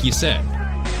just like you said,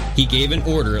 he gave an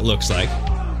order, it looks like.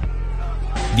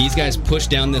 These guys push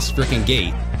down this freaking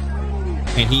gate,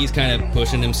 and he's kind of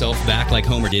pushing himself back like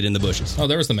Homer did in the bushes. Oh,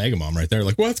 there was the Mega Mom right there.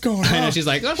 Like, what's going on? And she's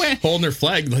like, okay. Holding her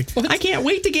flag. Like, what? I can't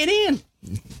wait to get in.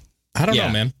 I don't know,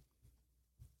 man.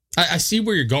 I see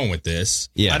where you're going with this.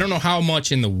 Yeah. I don't know how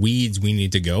much in the weeds we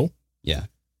need to go. Yeah.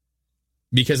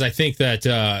 Because I think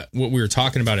that what we were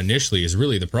talking about initially is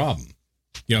really the problem.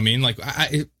 You know what I mean? Like,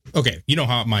 okay, you know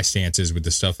how my stance is with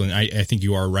this stuff, and I think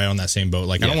you are right on that same boat.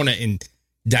 Like, I don't want to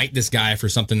indict this guy for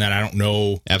something that I don't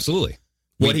know. Absolutely.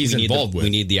 What he's involved with. We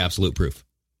need the absolute proof.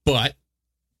 But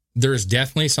there's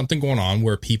definitely something going on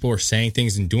where people are saying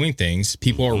things and doing things.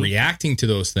 People are reacting to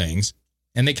those things,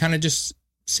 and they kind of just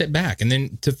sit back. And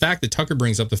then the fact that Tucker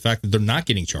brings up the fact that they're not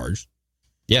getting charged.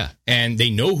 Yeah. And they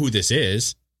know who this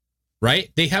is,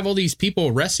 right? They have all these people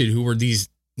arrested who were these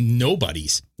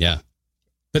nobodies. Yeah.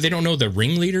 But they don't know the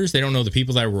ringleaders. They don't know the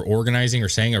people that were organizing or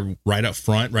saying are right up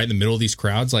front, right in the middle of these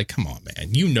crowds. Like, come on,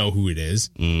 man. You know who it is.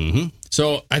 Mm-hmm.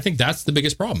 So I think that's the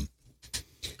biggest problem.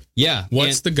 Yeah.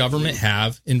 What's the government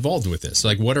have involved with this?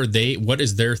 Like, what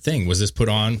is their thing? Was this put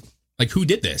on? Like, who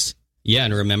did this? Yeah.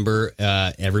 And remember,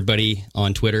 everybody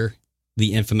on Twitter,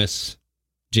 the infamous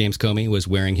James Comey was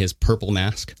wearing his purple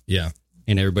mask. Yeah.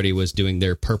 And everybody was doing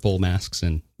their purple masks.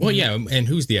 And well, yeah. And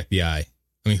who's the FBI?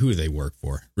 I mean, who do they work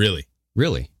for? Really?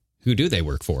 Who do they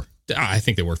work for? I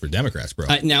think they work for Democrats, bro.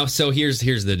 Now, so here's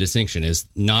the distinction: is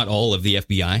not all of the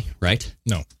FBI, right?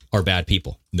 No, are bad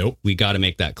people. Nope. We got to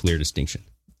make that clear distinction.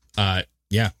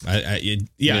 Yeah. I mean,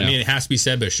 it has to be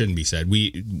said, but it shouldn't be said.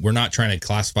 We're not trying to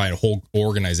classify a whole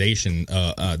organization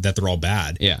that they're all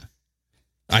bad. Yeah.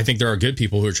 I think there are good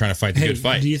people who are trying to fight the good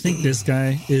fight. Do you think this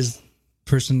guy is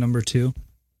person number 2?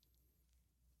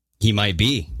 He might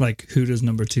be. Like, who does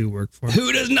number 2 work for?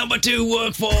 Who does number 2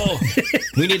 work for?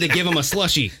 We need to give him a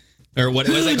slushie. Or what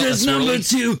was that called? Who does number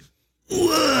 2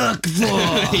 work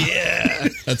for? Yeah.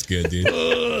 That's good,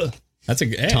 dude. That's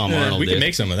a Tom Arnold. We can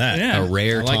make some of that. Yeah. A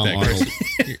rare Tom Arnold.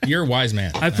 You're a wise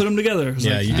man. I put them together.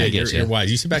 Yeah, you did. You're wise.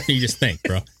 You sit back and you just think,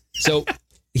 bro. So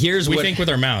here's we what... think with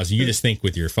our mouths. You just think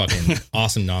with your fucking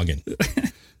awesome noggin.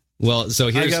 Well, so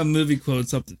here's... I got movie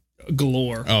quotes up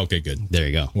galore. Oh, okay, good. There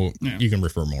you go. Well, you can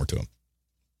refer more to them.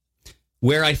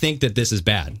 Where I think that this is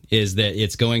bad is that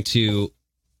it's going to,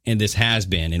 and this has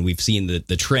been, and we've seen the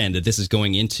trend that this is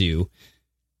going into,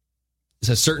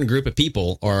 a certain group of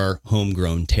people are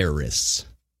homegrown terrorists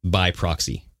by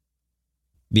proxy.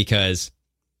 Because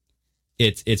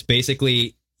it's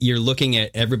basically, you're looking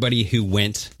at everybody who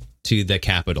went to the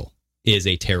Capitol is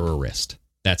a terrorist.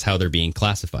 That's how they're being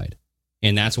classified.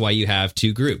 And that's why you have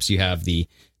two groups. You have the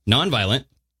nonviolent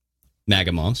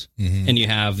MAGA moms, and you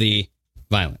have the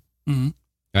violent. Mm-hmm.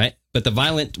 Right? But the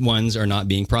violent ones are not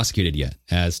being prosecuted yet,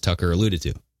 as Tucker alluded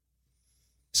to.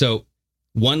 So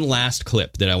one last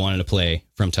clip that I wanted to play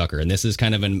from Tucker, and this is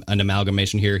kind of an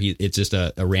amalgamation here. It's just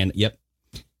a random. Yep.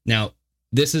 Now,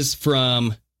 this is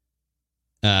from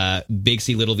Big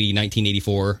C Little V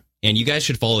 1984, and you guys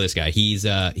should follow this guy. He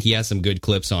has some good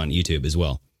clips on YouTube as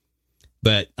well.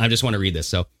 But I just want to read this.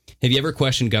 So, have you ever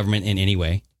questioned government in any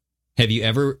way? Have you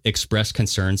ever expressed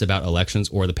concerns about elections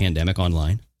or the pandemic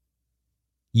online?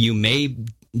 You may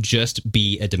just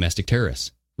be a domestic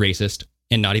terrorist, racist,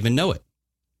 and not even know it.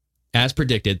 As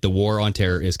predicted, the war on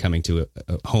terror is coming to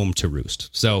a home to roost.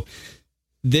 So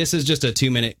this is just a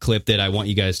 2-minute clip that I want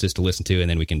you guys just to listen to, and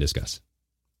then we can discuss.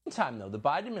 Meantime, though, the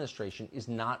Biden administration is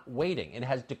not waiting. It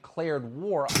has declared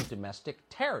war on domestic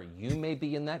terror. You may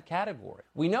be in that category.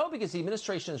 We know because the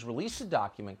administration has released a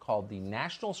document called the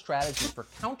National Strategy for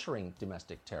Countering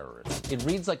Domestic Terrorism. It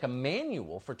reads like a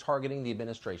manual for targeting the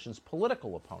administration's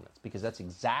political opponents, because that's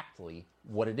exactly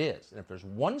what it is. And if there's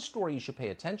one story you should pay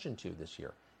attention to this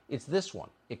year, it's this one.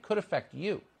 It could affect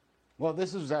you. Well,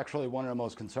 this is actually one of the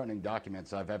most concerning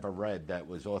documents I've ever read that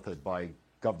was authored by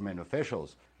government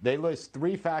officials. They list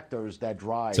 3 factors that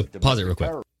drive. So pause it real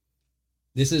quick.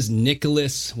 This is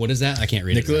Nicholas. What is that? I can't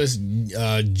read it. Nicholas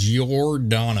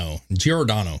Giordano.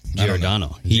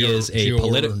 He is a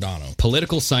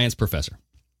political science professor.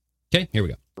 Okay, here we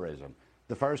go.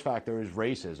 The first factor is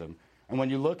racism. And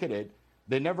when you look at it,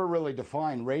 they never really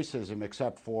define racism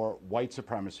except for white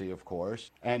supremacy, of course.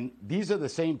 And these are the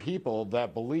same people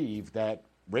that believe that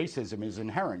racism is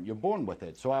inherent. You're born with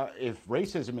it. So if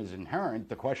racism is inherent,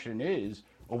 the question is,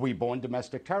 are we born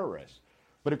domestic terrorists?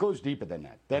 But it goes deeper than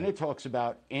that. Then it talks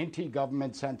about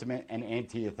anti-government sentiment and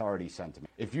anti-authority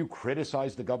sentiment. If you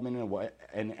criticize the government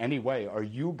in any way, are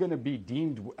you going to be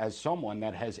deemed as someone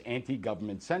that has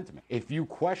anti-government sentiment? If you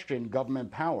question government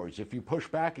powers, if you push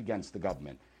back against the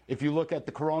government, if you look at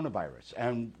the coronavirus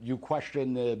and you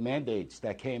question the mandates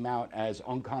that came out as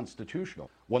unconstitutional,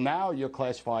 well, now you're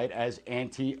classified as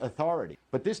anti-authority.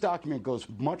 But this document goes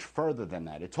much further than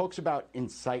that. It talks about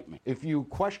incitement. If you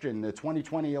question the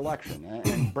 2020 election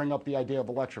and bring up the idea of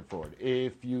election fraud,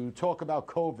 if you talk about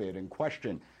COVID and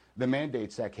question the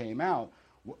mandates that came out,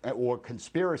 or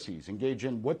conspiracies, engage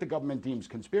in what the government deems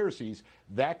conspiracies,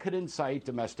 that could incite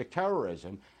domestic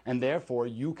terrorism, and therefore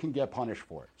you can get punished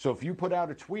for it. So if you put out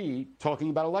a tweet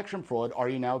talking about election fraud, are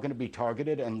you now going to be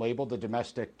targeted and labeled a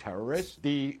domestic terrorist?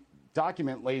 The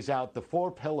document lays out the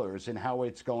 4 pillars in how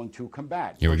it's going to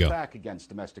combat. Here we go. Back against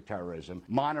domestic terrorism,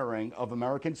 monitoring of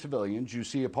American civilians. You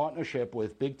see a partnership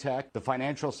with big tech, the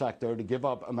financial sector, to give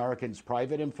up Americans'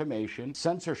 private information.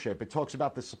 Censorship. It talks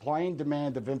about the supply and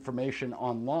demand of information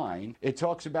online. It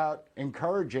talks about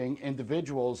encouraging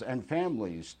individuals and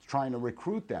families, trying to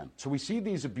recruit them. So we see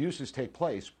these abuses take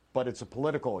place, but it's a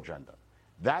political agenda.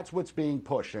 That's what's being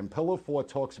pushed. And Pillar 4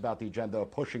 talks about the agenda of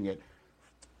pushing it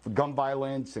for gun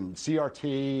violence and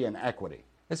CRT and equity.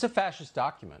 It's a fascist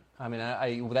document. I mean,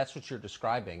 that's what you're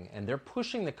describing, and they're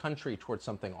pushing the country towards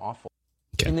something awful.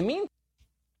 Okay. In the meantime,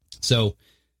 so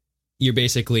you're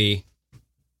basically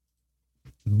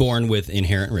born with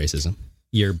inherent racism.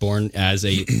 You're born as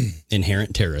a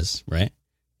inherent terrorist, right?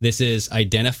 This is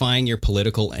identifying your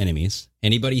political enemies.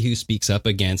 Anybody who speaks up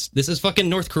against... This is fucking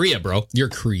North Korea, bro. You're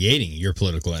creating your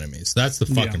political enemies. That's the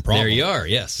fucking problem. There you are,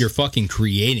 yes. You're fucking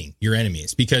creating your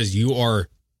enemies because you are...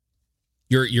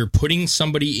 You're putting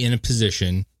somebody in a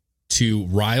position to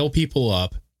rile people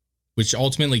up, which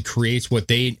ultimately creates what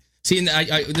they... See, and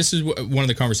this is one of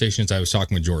the conversations I was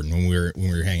talking with Jordan when we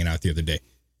were hanging out the other day.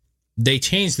 They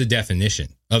changed the definition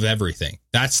of everything.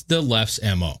 That's the left's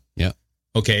MO. Yeah.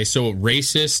 Okay, so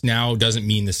racist now doesn't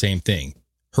mean the same thing.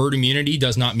 Herd immunity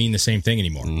does not mean the same thing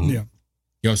anymore. Yeah. You know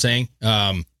what I'm saying?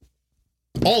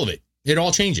 All of it. It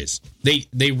all changes.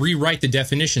 They rewrite the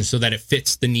definition so that it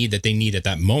fits the need that they need at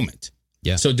that moment.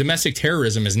 Yeah. So domestic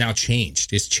terrorism has now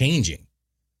changed. It's changing.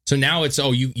 So now it's,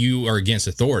 you are against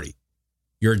authority.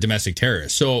 You're a domestic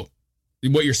terrorist. So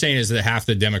what you're saying is that half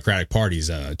the Democratic Party is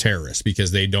a terrorist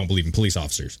because they don't believe in police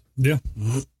officers. Yeah.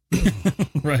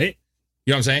 Right?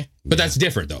 You know what I'm saying? But that's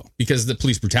different, though, because the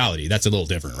police brutality, that's a little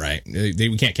different, right?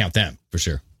 We can't count them. For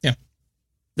sure. Yeah.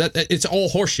 It's all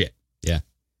horseshit. Yeah.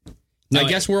 I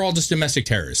guess we're all just domestic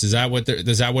terrorists. Is that what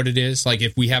it is? Like,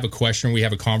 if we have a question, we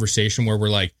have a conversation where we're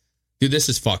like, dude, this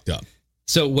is fucked up.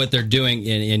 So what they're doing,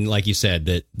 in like you said,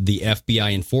 that the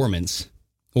FBI informants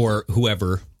or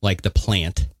whoever, like the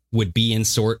plant, would be in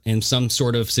some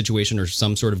sort of situation or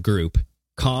some sort of group,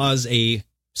 cause a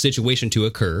situation to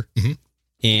occur,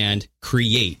 and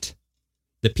create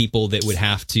the people that would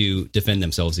have to defend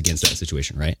themselves against that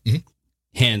situation, right? Mm-hmm.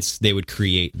 Hence, they would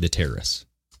create the terrorists.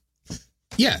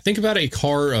 Yeah, think about a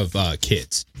car of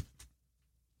kids,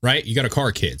 right? You got a car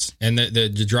of kids, and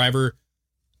the driver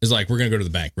is like, we're going to go to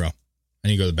the bank, bro.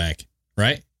 And you go to the bank,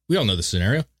 right? We all know the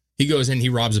scenario. He goes in, he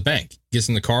robs a bank, gets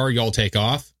in the car, you all take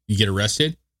off, you get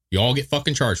arrested, you all get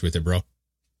fucking charged with it, bro.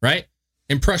 Right?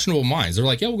 Impressionable minds. They're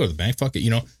like, yeah, we'll go to the bank, fuck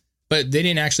it, But they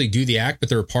didn't actually do the act, but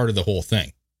they're a part of the whole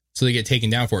thing. So they get taken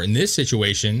down for it. In this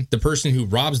situation, the person who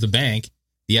robs the bank,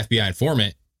 the FBI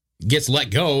informant, gets let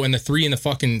go, and the 3 in the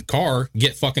fucking car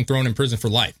get fucking thrown in prison for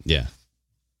life. Yeah.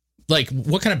 Like,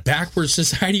 what kind of backwards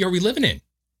society are we living in?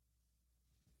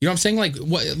 You know what I'm saying? Like,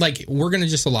 what? Like, we're going to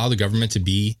just allow the government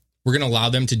we're going to allow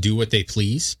them to do what they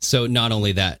please. So not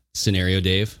only that scenario,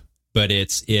 Dave, but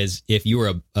is if you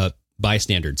were a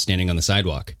bystander standing on the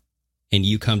sidewalk and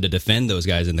you come to defend those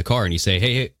guys in the car and you say,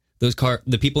 hey,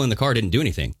 the people in the car didn't do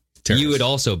anything. Terrorists. You would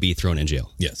also be thrown in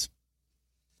jail. Yes.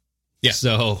 Yeah.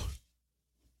 So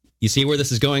you see where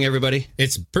this is going, everybody?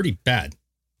 It's pretty bad.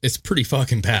 It's pretty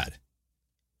fucking bad.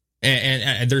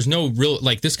 And there's no real,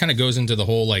 like, this kind of goes into the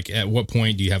whole, like, at what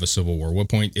point do you have a civil war? What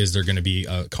point is there going to be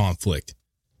a conflict?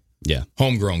 Yeah.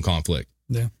 Homegrown conflict.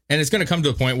 Yeah. And it's going to come to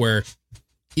a point where,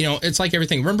 it's like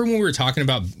everything. Remember when we were talking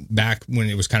about back when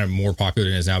it was kind of more popular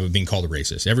than it is now, but being called a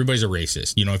racist? Everybody's a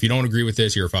racist. If you don't agree with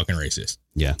this, you're a fucking racist.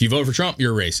 Yeah. If you vote for Trump,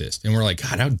 you're a racist. And we're like,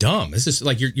 God, how dumb. This is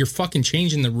like, you're fucking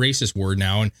changing the racist word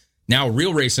now. And now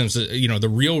real racism, the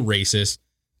real racist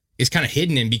is kind of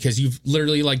hidden in because you've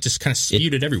literally like just kind of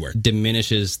spewed it everywhere.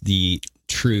 Diminishes the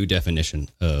true definition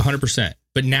of 100%.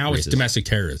 But now racism. It's domestic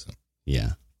terrorism.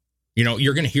 Yeah.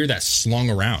 You're going to hear that slung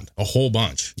around a whole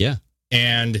bunch. Yeah.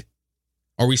 And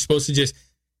are we supposed to just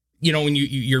you know, when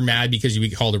you're mad because you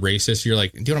get called a racist, you're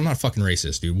like, dude, I'm not a fucking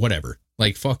racist, dude. Whatever.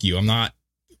 Like, fuck you. I'm not.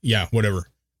 Yeah, whatever.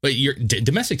 But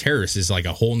domestic terrorist is like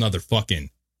a whole nother fucking.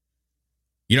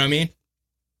 You know what I mean?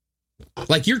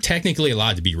 Like, you're technically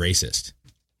allowed to be racist.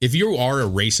 If you are a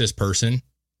racist person,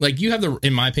 like, you have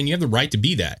in my opinion, you have the right to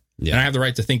be that. Yeah. And I have the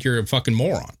right to think you're a fucking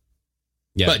moron.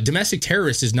 Yeah. But domestic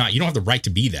terrorist is not. You don't have the right to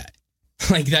be that.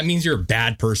 Like, that means you're a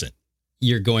bad person.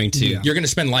 You're going to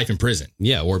spend life in prison.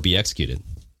 Yeah, or be executed.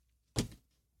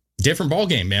 Different ball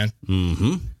game, man.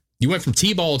 Mm-hmm. You went from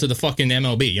T-ball to the fucking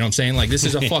MLB. You know what I'm saying? Like, this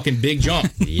is a fucking big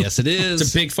jump. Yes, it is.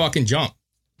 It's a big fucking jump.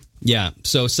 Yeah.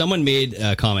 So someone made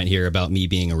a comment here about me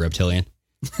being a reptilian,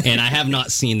 and I have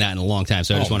not seen that in a long time.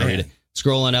 So I just want to read it.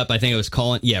 Scrolling up, I think it was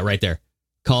Colin. Yeah, right there.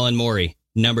 Colin Morey,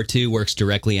 number 2, works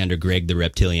directly under Greg the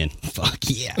Reptilian. Fuck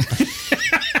yeah.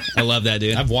 I love that,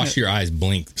 dude. I've watched your eyes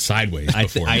blink sideways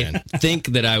before, man. I think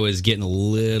that I was getting a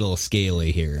little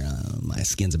scaly here. My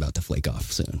skin's about to flake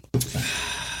off soon.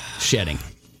 Shedding.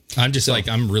 I'm just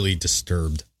I'm really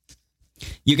disturbed.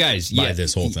 You guys, by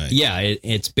this whole thing. Yeah,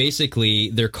 it's basically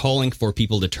they're calling for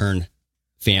people to turn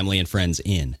family and friends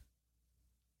in.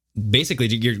 Basically,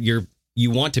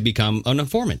 you want to become an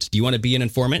informant. Do you want to be an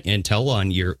informant and tell on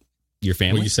your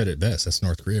family? Well, you said it best. That's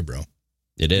North Korea, bro.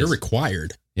 It is. You're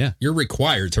required. Yeah. You're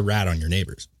required to rat on your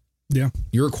neighbors. Yeah.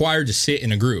 You're required to sit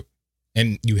in a group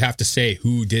and you have to say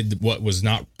who did what was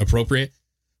not appropriate.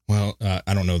 Well,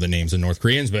 I don't know the names of North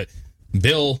Koreans, but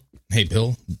Bill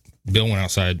went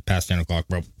outside past 10 o'clock,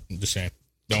 bro. I'm just saying.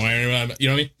 Don't worry about it. You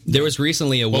know what I mean? There was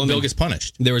recently a woman. Bill gets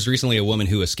punished. There was recently a woman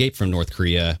who escaped from North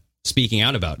Korea speaking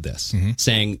out about this,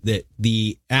 saying that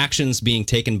the actions being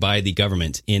taken by the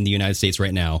government in the United States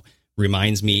right now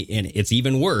reminds me, and it's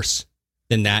even worse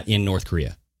than that in North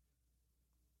Korea.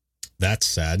 That's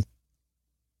sad.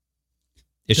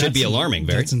 It should be alarming.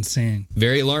 That's insane.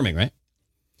 Very alarming, right?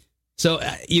 So,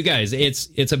 you guys,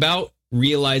 it's about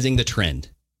realizing the trend.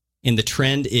 And the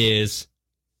trend is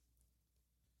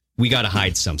we got to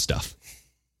hide some stuff.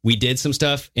 We did some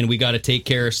stuff, and we got to take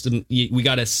care of some. We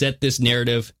got to set this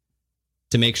narrative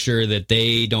to make sure that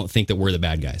they don't think that we're the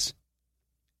bad guys.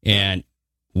 And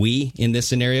we, in this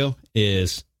scenario,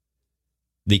 is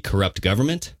the corrupt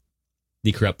government,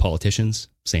 the corrupt politicians,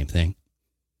 same thing.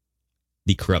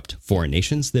 The corrupt foreign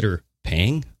nations that are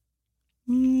paying,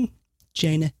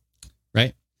 China,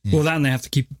 right? Well, that and they have to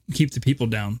keep the people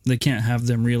down. They can't have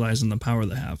them realizing the power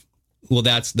they have. Well,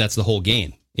 that's the whole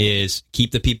game, is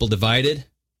keep the people divided,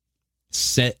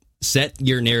 set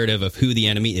your narrative of who the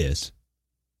enemy is.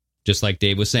 Just like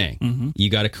Dave was saying,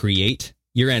 you got to create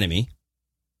your enemy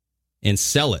and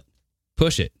sell it,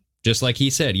 push it. Just like he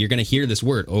said, you're going to hear this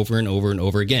word over and over and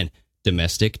over again,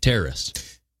 domestic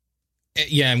terrorist.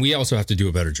 Yeah, and we also have to do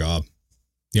a better job.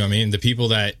 You know what I mean? The people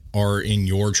that are in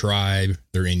your tribe,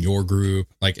 they're in your group.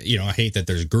 Like, you know, I hate that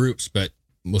there's groups, but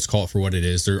let's call it for what it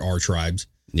is. There are tribes.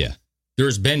 Yeah.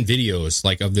 There's been videos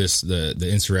like of this, the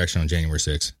insurrection on January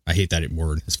 6th. I hate that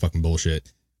word. It's fucking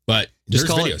bullshit. But just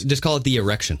call it the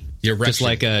erection. The erection. Just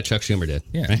like Chuck Schumer did.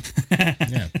 Yeah. Right?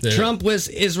 Yeah. Trump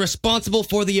is responsible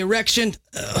for the erection.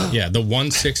 Ugh. Yeah, the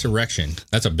 1/6 erection.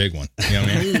 That's a big one. You know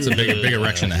what I mean? It's a big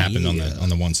erection that happened on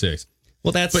the 1/6.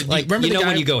 Well, that's like, you know,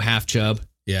 when you go half chub.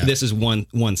 Yeah. This is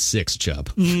 1/6 chub.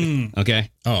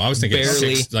 Okay. Oh, I was thinking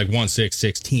barely, 1/6,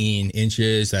 16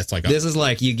 inches. That's like this is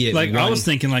like you get like I was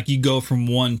thinking like you go from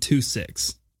 1 to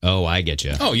 6. Oh, I get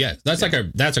you. Oh yeah, that's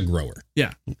that's a grower.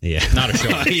 Yeah, not a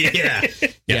show.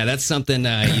 yeah, that's something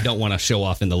you don't want to show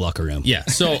off in the locker room. Yeah.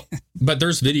 So, but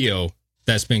there's video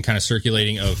that's been kind of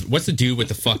circulating of what's the dude with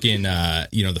the fucking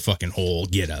the fucking whole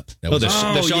get up. The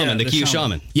shaman, the Q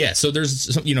shaman. Yeah. So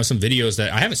there's some videos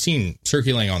that I haven't seen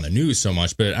circulating on the news so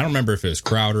much, but I don't remember if it was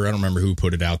Crowder. I don't remember who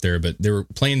put it out there, but they were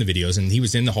playing the videos and he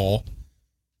was in the hall,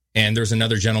 and there's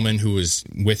another gentleman who was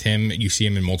with him. You see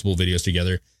him in multiple videos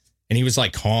together. And he was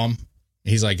like calm.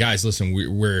 He's like, guys, listen,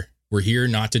 we're here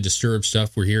not to disturb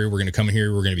stuff. We're here. We're going to come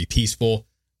here. We're going to be peaceful.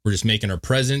 We're just making our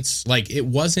presence. Like, it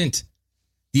wasn't,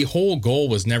 the whole goal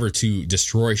was never to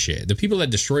destroy shit. The people that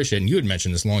destroy shit, and you had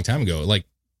mentioned this a long time ago, like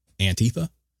Antifa.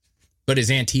 But is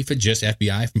Antifa just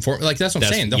FBI? Like, that's what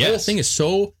I'm saying. The whole thing is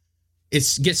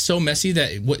it gets so messy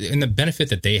that, and the benefit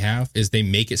that they have is they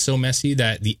make it so messy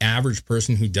that the average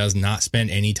person who does not spend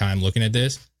any time looking at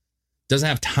this doesn't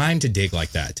have time to dig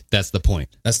like that. That's the point.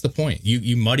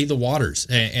 You muddy the waters,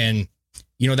 and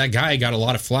you know, that guy got a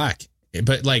lot of flack,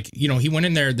 but like, you know, he went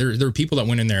in there. There are people that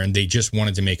went in there and they just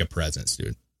wanted to make a presence,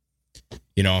 dude.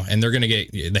 You know, and they're going to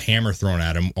get the hammer thrown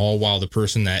at him, all while the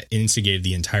person that instigated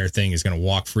the entire thing is going to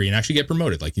walk free and actually get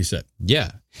promoted, like you said.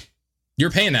 Yeah. You're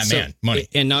paying that man money.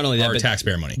 And not only that, but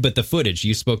taxpayer money. But the footage,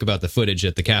 you spoke about the footage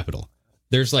at the Capitol.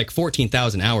 There's like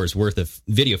 14,000 hours worth of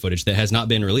video footage that has not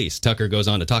been released. Tucker goes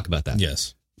on to talk about that.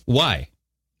 Yes. Why?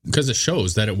 Because it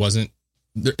shows that it wasn't,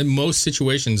 in most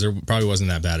situations, there probably wasn't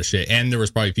that bad of shit. And there was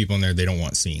probably people in there they don't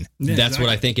want seen. Yeah, that's exactly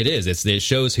what I think it is. It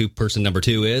shows who person number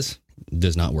 2 is.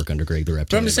 Does not work under Greg the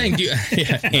Reptile. But I'm just saying,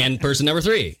 and person number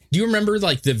 3. Do you remember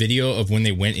like the video of when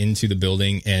they went into the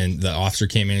building and the officer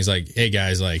came in? He's like, "Hey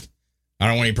guys, like, I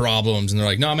don't want any problems." And they're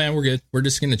like, "No, man, we're good. We're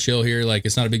just going to chill here. Like,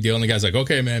 it's not a big deal." And the guy's like,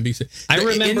 "Okay, man, be safe." I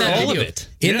remember all video, of it.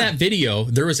 In that video,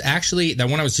 there was actually that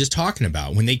one I was just talking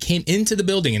about when they came into the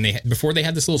building and before they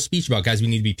had this little speech about, guys, we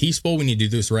need to be peaceful. We need to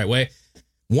do this the right way.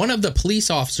 One of the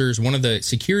police officers, one of the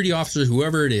security officers,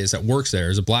 whoever it is that works there,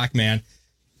 is a black man.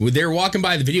 They were walking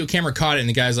by, the video camera caught it, and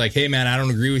the guy's like, "Hey, man, I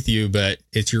don't agree with you, but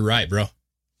it's your right, bro."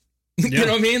 Yeah. You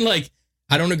know what I mean? Like,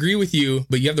 I don't agree with you,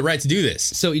 but you have the right to do this.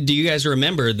 So do you guys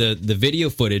remember the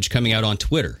video footage coming out on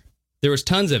Twitter? There was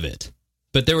tons of it.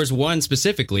 But there was one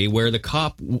specifically where the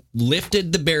cop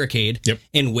lifted the barricade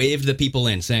and waved the people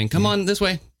in, saying, "Come on this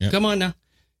way. Come on now."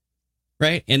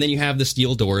 Right? And then you have the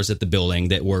steel doors at the building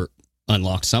that were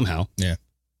unlocked somehow. Yeah.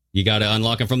 You got to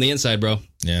unlock them from the inside, bro.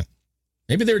 Yeah.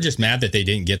 Maybe they were just mad that they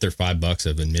didn't get their $5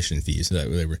 of admission fees. That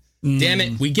they were, damn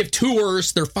it, we give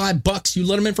tours, they're $5. You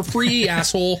let them in for free,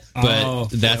 asshole. But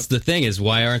that's the thing is,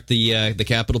 why aren't the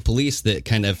Capitol Police that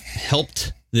kind of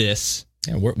helped this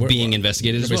being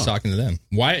investigated as well? Nobody's talking to them.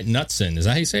 Wyatt Knutson, is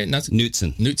that how you say it?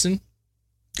 Knutson?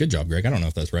 Good job, Greg. I don't know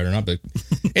if that's right or not, but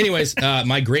anyways,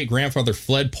 my great-grandfather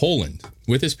fled Poland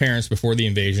with his parents before the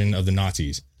invasion of the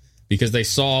Nazis because they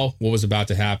saw what was about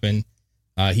to happen.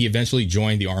 He eventually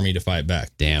joined the army to fight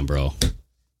back. Damn, bro.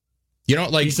 You know,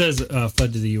 like he says,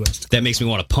 fled to the U.S. That makes me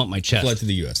want to pump my chest. Fled to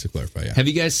the U.S. to clarify. Yeah. Have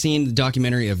you guys seen the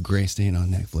documentary of Gray Stain on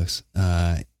Netflix?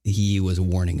 He was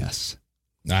warning us.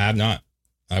 I have not.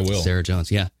 I will. Sarah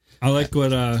Jones. Yeah. I like what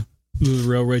the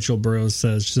real Rachel Burrows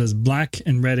says. She says, "Black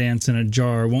and red ants in a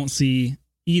jar won't see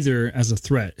either as a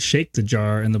threat. Shake the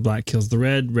jar and the black kills the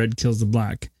red kills the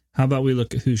black. How about we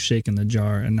look at who's shaking the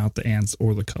jar and not the ants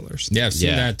or the colors?" Yeah, I've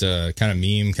seen that kind of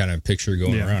meme, kind of picture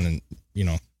going around, and you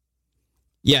know.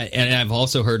 Yeah, and I've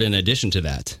also heard in addition to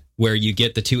that, where you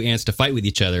get the two ants to fight with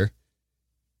each other,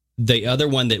 the other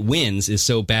one that wins is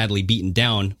so badly beaten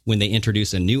down when they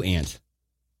introduce a new ant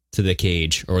to the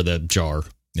cage or the jar.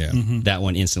 Yeah, that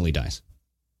one instantly dies.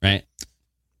 Right?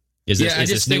 Is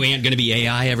this new ant going to be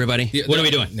AI? Everybody, what are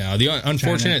we doing? No, the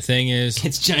unfortunate thing is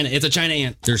it's China. It's a China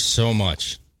ant. There's so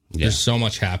much. Yeah. There's so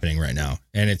much happening right now,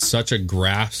 and it's such a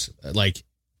grasp. Like,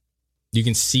 you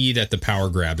can see that the power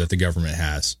grab that the government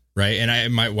has, right?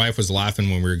 And my wife was laughing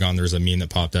when we were gone. There was a meme that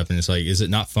popped up, and it's like, is it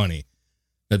not funny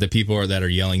that the people that are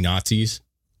yelling Nazis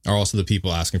are also the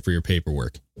people asking for your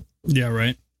paperwork? Yeah,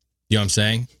 right. You know what I'm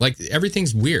saying? Like,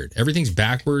 everything's weird. Everything's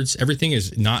backwards. Everything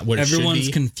is not what it should be. Everyone's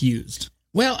confused.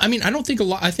 Well, I mean, I think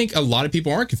a lot of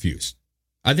people aren't confused.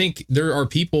 I think there are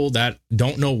people that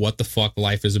don't know what the fuck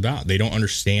life is about. They don't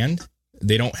understand.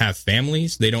 They don't have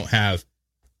families. They don't have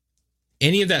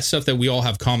any of that stuff that we all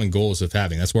have common goals of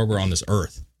having. That's why we're on this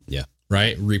earth. Yeah.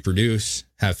 Right? Reproduce,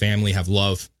 have family, have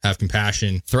love, have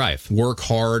compassion. Thrive. Work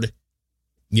hard.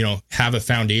 You know, have a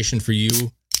foundation for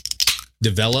you.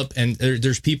 Develop. And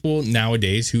there's people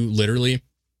nowadays who literally,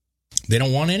 they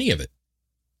don't want any of it.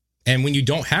 And when you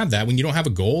don't have that, when you don't have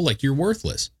a goal, like, you're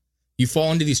worthless. You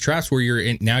fall into these traps where you're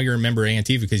a member of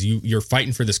Antifa because you're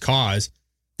fighting for this cause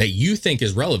that you think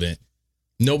is relevant.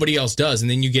 Nobody else does. And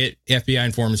then you get FBI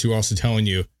informants who are also telling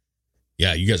you,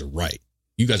 yeah, you guys are right.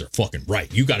 You guys are fucking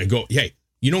right. You got to go. Hey,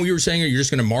 you know what you were saying? You're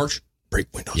just going to march? Break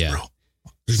windows, bro.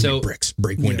 There's so bricks,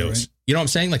 break windows. Right. You know what I'm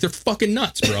saying? Like, they're fucking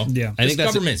nuts, bro. Yeah. I think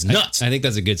this government's nuts. I think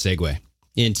that's a good segue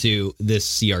into this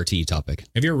CRT topic.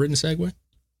 Have you ever ridden a Segway?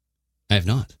 I have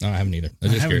not. No, I haven't either. I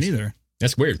haven't either.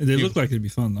 That's weird. They look like it'd be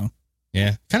fun, though.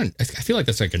 Yeah, kind of. I feel like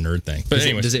that's like a nerd thing. But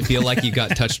anyway, does it feel like you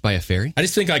got touched by a fairy? I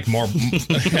just think like more.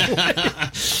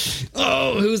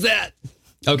 Oh, who's that?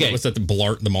 Okay, what's that? The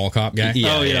Blart, the mall cop guy.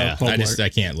 Yeah, oh yeah. I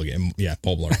can't look at him. Yeah,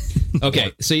 Paul Blart.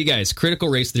 Okay, so you guys, critical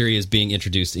race theory is being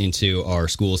introduced into our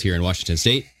schools here in Washington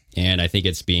State, and I think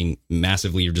it's being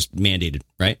massively just mandated,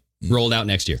 right? Rolled out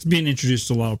next year. It's being introduced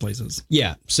to a lot of places.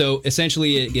 Yeah. So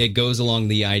essentially, it goes along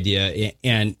the idea,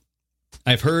 and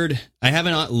I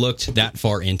haven't looked that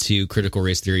far into critical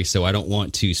race theory, so I don't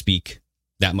want to speak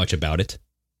that much about it.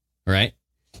 All right.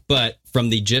 But from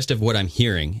the gist of what I'm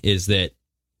hearing is that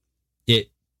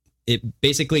it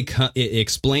basically it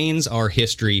explains our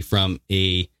history from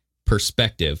a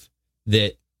perspective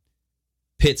that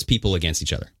pits people against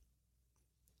each other.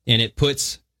 And it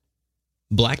puts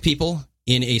black people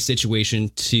in a situation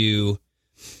to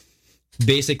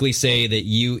basically say that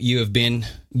you have been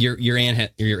your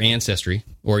ancestry,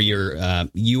 or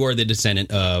you are the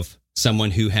descendant of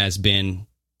someone who has been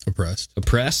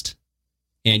oppressed,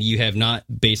 and you have not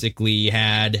basically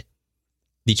had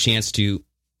the chance to,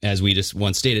 as we just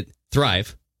once stated,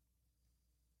 thrive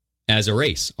as a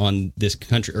race on this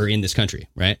country, or in this country,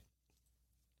 right?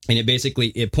 And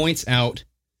it points out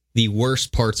the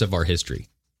worst parts of our history,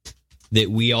 that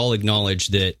we all acknowledge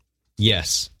that,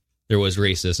 yes, there was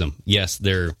racism. Yes,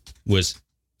 there was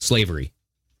slavery.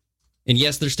 And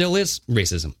yes, there still is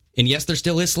racism. And yes, there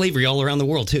still is slavery all around the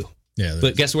world, too. Yeah.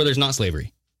 But guess where there's not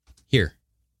slavery? Here.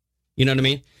 You know what I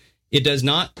mean? It does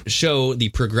not show the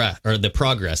progress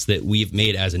that we've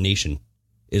made as a nation,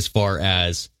 as far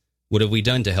as what have we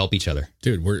done to help each other.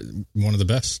 Dude, we're one of the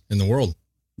best in the world.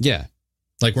 Yeah.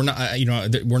 Like, we're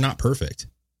not perfect,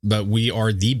 but we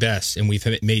are the best, and we've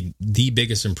made the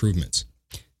biggest improvements.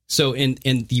 So, and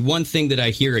the one thing that I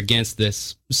hear against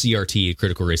this CRT,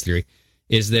 critical race theory,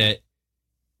 is that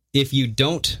if you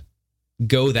don't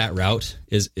go that route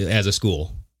as a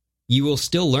school, you will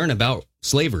still learn about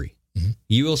slavery. Mm-hmm.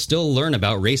 You will still learn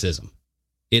about racism.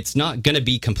 It's not going to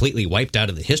be completely wiped out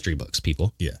of the history books,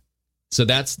 people. Yeah. So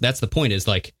that's the point, is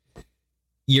like,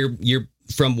 you're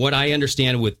from what I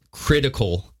understand with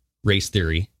critical race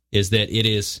theory, is that it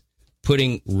is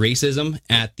putting racism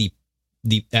at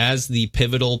as the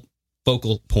pivotal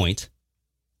focal point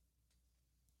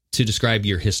to describe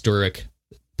your historic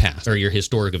past, or your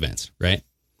historic events, right?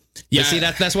 Yeah. But see,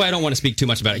 that's why I don't want to speak too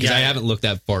much about it, because I haven't looked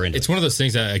that far into it. It's one of those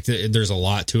things that there's a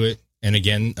lot to it. And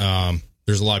again,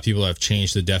 there's a lot of people that have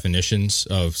changed the definitions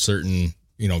of certain,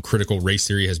 critical race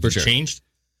theory has been changed.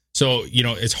 So,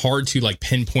 it's hard to like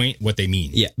pinpoint what they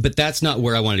mean. Yeah, but that's not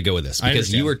where I wanted to go with this,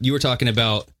 because you were talking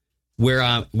about where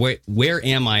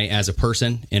am I as a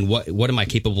person, and what am I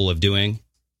capable of doing?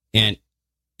 And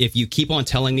if you keep on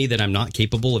telling me that I'm not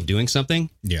capable of doing something,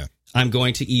 yeah, I'm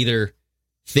going to either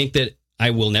think that I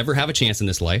will never have a chance in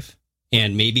this life,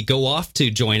 and maybe go off to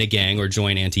join a gang or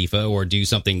join Antifa or do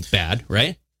something bad,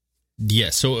 right?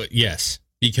 Yeah. So yes,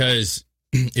 because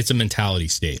it's a mentality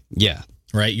state. Yeah.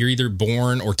 Right. You're either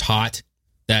born or taught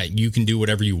that you can do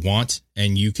whatever you want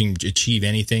and you can achieve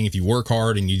anything if you work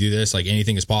hard and you do this, like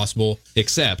anything is possible.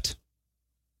 Except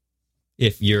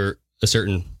if you're a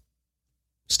certain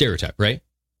stereotype, right?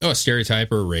 Oh, a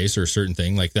stereotype or a race or a certain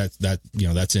thing like that,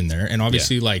 that's in there. And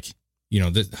obviously,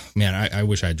 I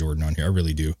wish I had Jordan on here. I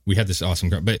really do. We had this awesome,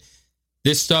 but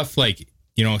this stuff,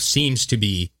 seems to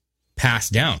be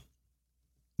passed down.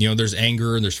 There's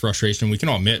anger, there's frustration. We can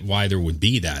all admit why there would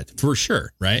be that, for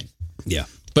sure, right? Yeah.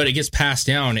 But it gets passed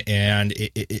down, and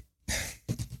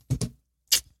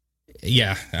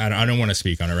I don't want to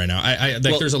speak on it right now.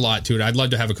 There's a lot to it. I'd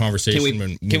love to have a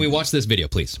conversation. Can we watch this video,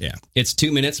 please? Yeah. It's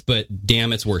 2 minutes, but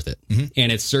damn, it's worth it. Mm-hmm.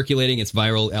 And it's circulating. It's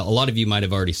viral. A lot of you might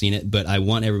have already seen it, but I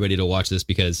want everybody to watch this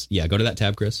because, go to that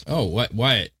tab, Chris. Oh,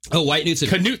 Wyatt. Oh, Wyatt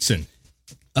Knutson.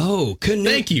 Oh,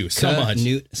 thank you so much.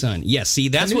 Knutson. Yes, see,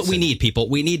 that's what we need, people.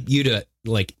 We need you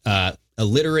to,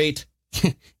 alliterate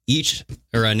each,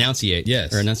 or enunciate.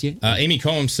 Yes. Or enunciate. Amy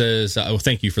Combs says,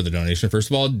 thank you for the donation. First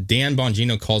of all, Dan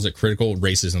Bongino calls it critical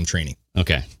racism training.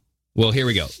 Okay. Well, here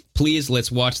we go. Please,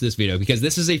 let's watch this video, because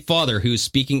this is a father who's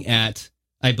speaking at,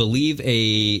 I believe,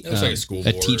 a school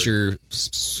board. Teacher,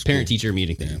 parent-teacher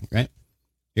meeting thing, right?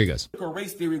 Here he goes.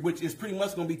 Race theory, which is pretty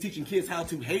much going to be teaching kids how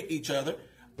to hate each other,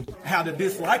 how to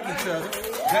dislike each other.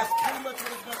 That's pretty much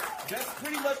what it's going to. That's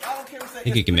pretty much. I don't care what I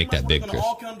think you can make that big, Chris. It's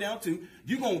all come down to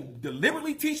you going to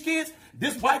deliberately teach kids.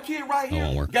 This white kid right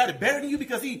here got it better than you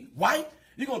because he white.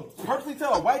 You're going to purposely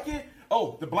tell a white kid,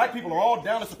 oh, the black people are all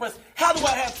down and suppressed. How do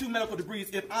I have 2 medical degrees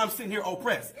if I'm sitting here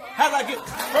oppressed? How do I get?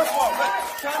 First of all,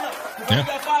 time up. Because I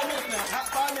got 5 minutes now.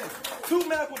 5 minutes. 2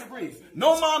 medical degrees.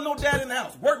 No mom, no dad in the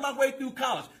house. Work my way through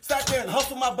college. Sat there and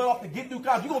hustle my butt off to get through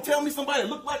college. You gonna tell me somebody that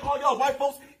looked like all y'all white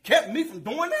folks kept me from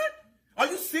doing that? Are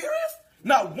you serious?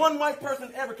 Not one white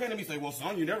person ever came to me and say, well,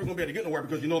 son, you're never going to be able to get nowhere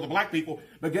because you know the black people.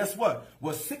 But guess what?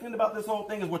 What's sickening about this whole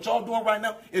thing is what y'all doing right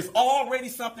now is already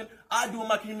something I do in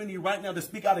my community right now to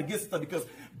speak out against stuff, because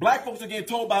black folks are getting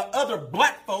told by other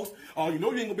black folks, oh, you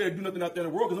know you ain't going to be able to do nothing out there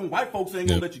in the world because them white folks ain't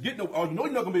going to let you get no, oh, you know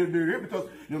you're not going to be able to do it because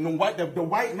the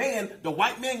white man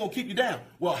going to keep you down.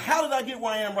 Well, how did I get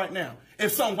where I am right now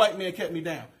if some white man kept me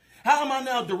down? How am I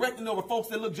now directing over folks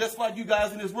that look just like you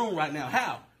guys in this room right now?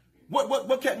 How?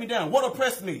 What kept me down? What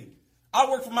oppressed me?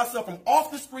 I worked for myself from off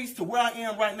the streets to where I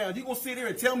am right now. You gonna sit here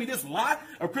and tell me this lie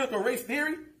of critical race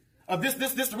theory? Of this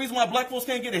the reason why black folks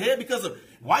can't get ahead because of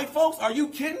white folks? Are you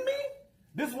kidding me?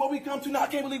 This is what we come to now. I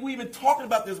can't believe we even talking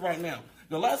about this right now.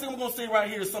 The last thing I'm gonna say right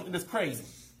here is something that's crazy.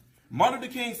 Martin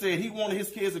Luther King said he wanted his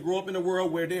kids to grow up in a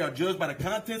world where they are judged by the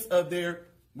contents of their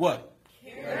what?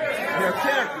 Their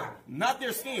character, not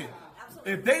their skin.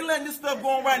 If they letting this stuff go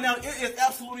on right now, it is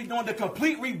absolutely doing the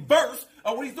complete reverse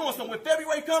of what he's doing. So when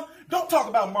February comes, don't talk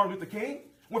about Martin Luther King.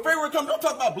 When February comes, don't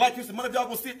talk about Black History Month. If y'all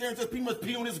gonna sit there and just pretty much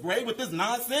pee on his grave with this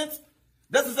nonsense,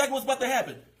 that's exactly what's about to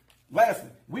happen. Lastly,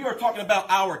 we are talking about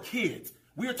our kids.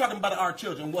 We are talking about our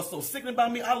children. What's so sickening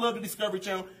about me, I love the Discovery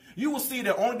Channel. You will see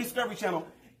that on the Discovery Channel,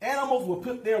 animals will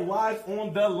put their lives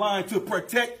on the line to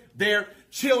protect their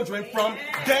children from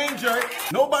danger.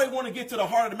 Nobody want to get to the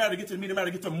heart of the matter, get to the meat of the matter,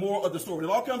 get to the moral of the story.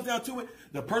 It all comes down to it.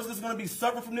 The person that's going to be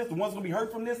suffering from this, the one's going to be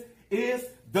hurt from this, is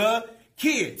the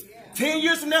kids. 10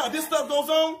 years from now, if this stuff goes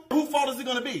on, whose fault is it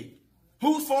going to be?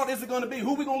 Whose fault is it going to be?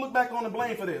 Who we going to look back on and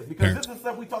blame for this? Because this is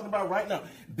stuff we talking about right now.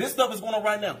 This stuff is going on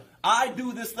right now. I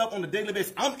do this stuff on a daily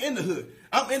basis. I'm in the hood.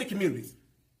 I'm in the communities.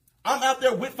 I'm out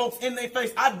there with folks in their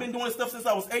face. I've been doing this stuff since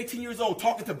I was 18 years old,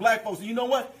 talking to black folks. And you know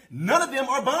what? None of them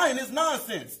are buying this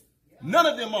nonsense. None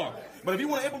of them are. But if you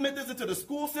want to implement this into the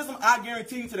school system, I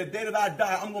guarantee you to the day that I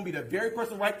die, I'm going to be the very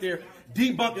person right there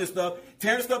debunking stuff,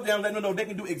 tearing stuff down, letting them know they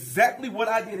can do exactly what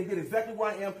I did and get exactly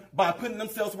where I am by putting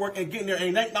themselves to work and getting there.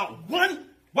 And ain't not one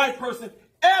white person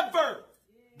ever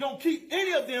going to keep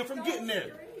any of them from getting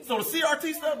there. So the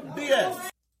CRT stuff, BS.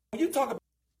 When you talk about...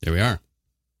 There we are.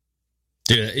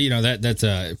 Dude, you know, that's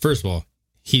first of all,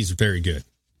 he's very good.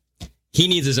 He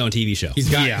needs his own TV show. He's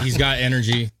got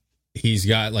energy. He's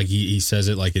got, like, he says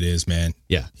it like it is, man.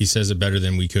 Yeah. He says it better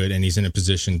than we could, and he's in a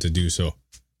position to do so.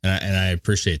 And I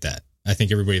appreciate that. I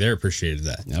think everybody there appreciated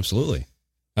that. Absolutely.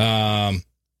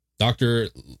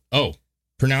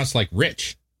 Pronounced like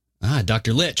Rich.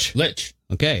 Dr. Litch. Litch.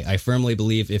 Okay. I firmly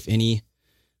believe if any,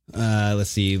 let's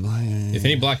see. If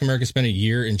any Black Americans spent a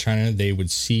year in China, they would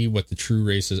see what the true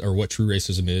racism, or what true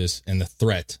racism is, and the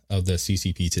threat of the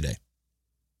CCP today.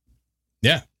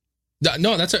 Yeah.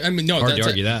 No, that's hard to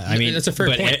argue that. I mean, that's a fair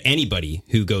point. But anybody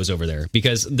who goes over there,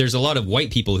 because there's a lot of white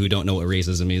people who don't know what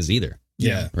racism is either.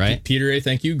 Yeah. Right. Peter A.,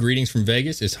 thank you. Greetings from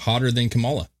Vegas. It's hotter than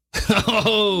Kamala.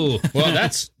 Oh, well,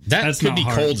 that could be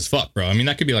cold as fuck, bro. I mean,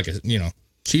 that could be like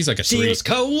she's like a 3. She was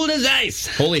cold as ice.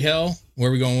 Holy hell.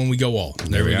 Where we going when we go all?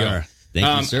 There we go.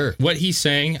 Thank you, sir. What he's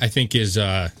saying, I think is,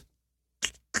 I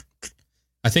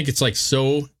think it's like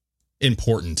so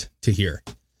important to hear.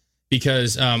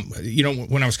 Because,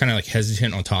 when I was kind of like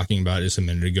hesitant on talking about this a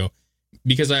minute ago,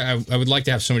 because I would like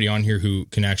to have somebody on here who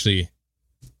can actually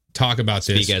talk about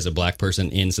this. Speak as a black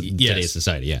person in today's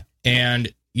society, yeah.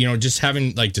 And, just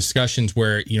having like discussions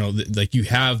where, like you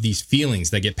have these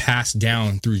feelings that get passed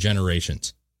down through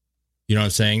generations. You know what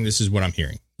I'm saying? This is what I'm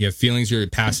hearing. You have feelings that are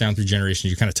passed down through generations.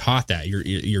 You're kind of taught that.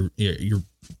 You're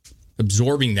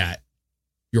absorbing that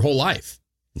your whole life.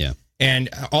 Yeah. And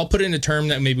I'll put it in a term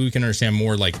that maybe we can understand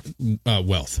more, like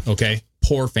wealth, okay?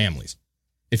 Poor families.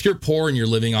 If you're poor and you're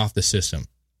living off the system,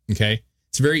 okay,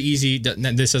 it's very easy.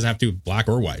 This doesn't have to be black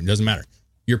or white. It doesn't matter.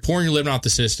 You're poor and you're living off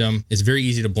the system. It's very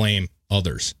easy to blame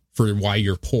others for why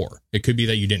you're poor. It could be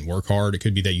that you didn't work hard. It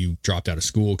could be that you dropped out of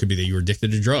school. It could be that you were addicted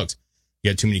to drugs.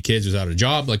 You had too many kids without a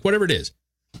job, like whatever it is.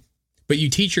 But you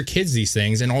teach your kids these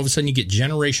things, and all of a sudden you get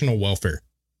generational welfare.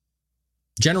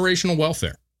 Generational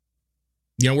welfare.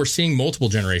 We're seeing multiple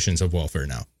generations of welfare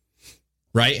now,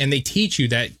 right? And they teach you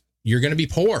that you're going to be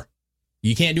poor.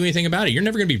 You can't do anything about it. You're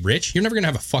never going to be rich. You're never going to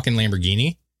have a fucking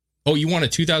Lamborghini. Oh, you want a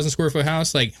 2,000 square foot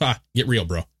house? Like, get real,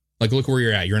 bro. Like, look where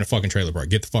you're at. You're in a fucking trailer park.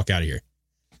 Get the fuck out of here.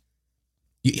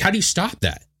 How do you stop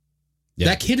that? Yeah.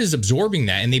 That kid is absorbing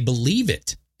that, and they believe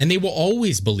it, and they will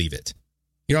always believe it.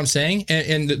 You know what I'm saying?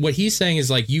 And what he's saying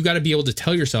is, like, you got to be able to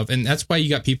tell yourself, and that's why you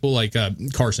got people like Ben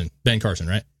Carson,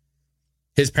 right?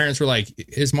 His parents were like,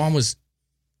 his mom was,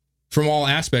 from all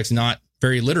aspects, not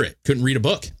very literate. Couldn't read a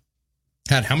book.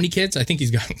 Had how many kids? I think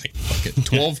he's got like fucking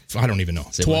 12. I don't even know.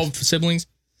 12 siblings.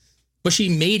 But she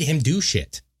made him do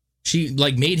shit. She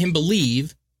like made him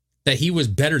believe that he was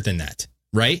better than that.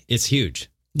 Right? It's huge.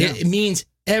 It means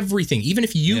everything. Even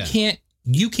if you can't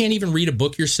even read a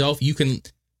book yourself, you can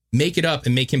make it up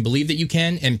and make him believe that you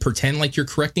can and pretend like you're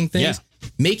correcting things. Yeah.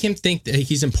 Make him think that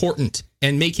he's important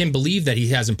and make him believe that he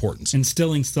has importance.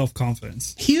 Instilling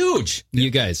self-confidence. Huge. You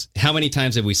guys, how many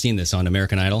times have we seen this on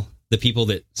American Idol? The people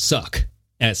that suck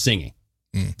at singing,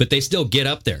 but they still get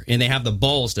up there and they have the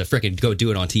balls to frickin' go do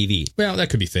it on TV. Well,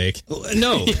 that could be fake.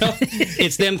 No,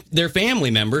 it's them, their family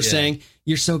members saying,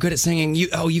 you're so good at singing.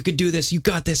 You could do this. You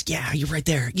got this. Yeah, you're right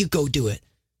there. You go do it.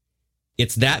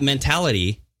 It's that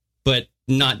mentality, but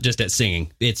not just at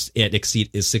singing. It's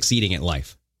succeeding at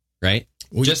life. Right?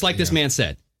 Well, just like this man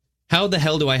said, how the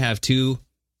hell do I have 2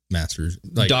 masters,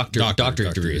 like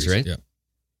doctorate degrees, right? Yeah.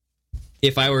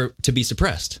 If I were to be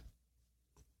suppressed,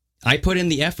 I put in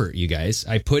the effort, you guys.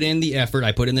 I put in the effort.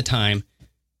 I put in the time.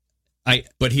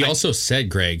 But he also said,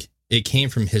 Greg, it came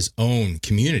from his own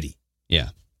community. Yeah.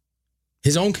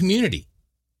 His own community.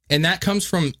 And that comes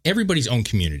from everybody's own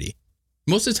community.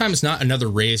 Most of the time, it's not another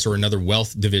race or another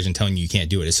wealth division telling you can't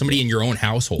do it. It's somebody in your own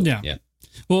household. Yeah.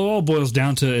 Well, it all boils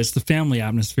down to it's the family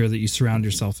atmosphere that you surround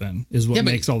yourself in is what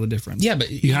makes all the difference. Yeah, but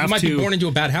you might be born into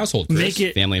a bad household, Chris. Make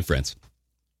it family and friends.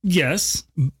 Yes,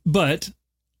 but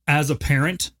as a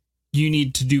parent, you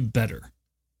need to do better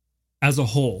as a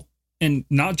whole. And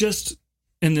not just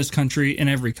in this country, in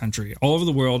every country, all over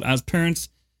the world. As parents,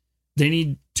 they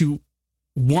need to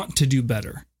want to do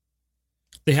better.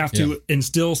 They have to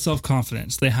instill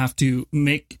self-confidence. They have to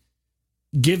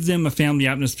give them a family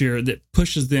atmosphere that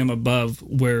pushes them above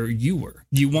where you were.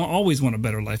 You always want a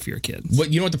better life for your kids.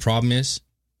 You know what the problem is?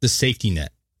 The safety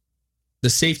net. The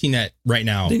safety net right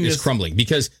now is crumbling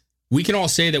because we can all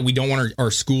say that we don't want our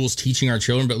schools teaching our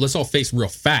children, but let's all face real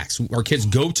facts. Our kids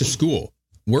go to school.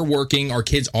 We're working. Our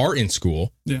kids are in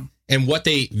school. Yeah. And what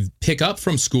they pick up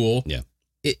from school,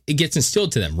 it gets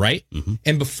instilled to them, right? Mm-hmm.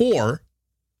 And before,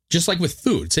 just like with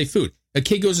food, a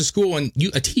kid goes to school and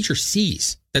a teacher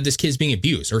sees that this kid's being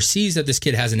abused or sees that this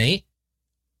kid has an A.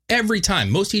 Every time,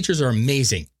 most teachers are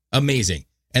amazing,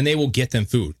 and they will get them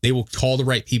food. They will call the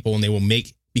right people and they will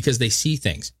because they see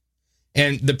things.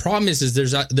 And the problem is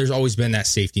there's always been that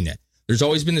safety net. There's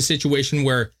always been the situation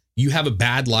where you have a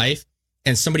bad life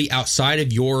and somebody outside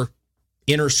of your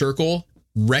inner circle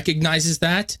recognizes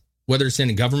that, whether it's in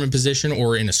a government position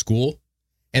or in a school,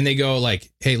 and they go like,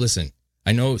 hey, listen,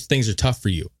 I know things are tough for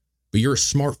you, but you're a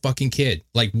smart fucking kid.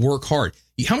 Like, work hard.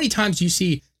 How many times do you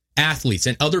see athletes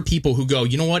and other people who go,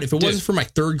 you know what, if it wasn't for my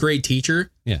third grade teacher,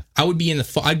 I would be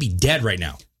I'd be dead right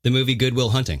now. The movie Good Will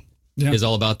Hunting is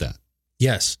all about that.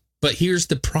 Yes. But here's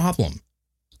the problem.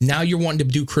 Now you're wanting to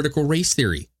do critical race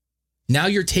theory. Now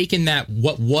you're taking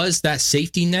what was that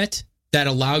safety net that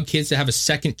allowed kids to have a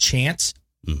second chance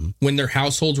when their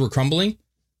households were crumbling.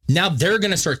 Now they're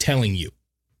going to start telling you,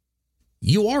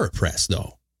 you are oppressed,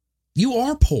 though. You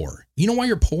are poor. You know why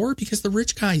you're poor? Because the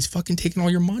rich guy is fucking taking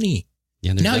all your money.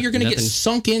 Yeah, now you're going to get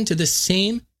sunk into the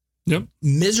same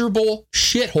miserable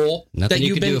shithole that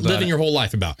you've been living your whole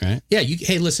life about. Right? Yeah.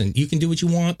 Hey, listen, you can do what you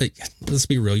want, but let's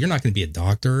be real. You're not going to be a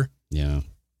doctor. Yeah.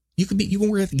 You can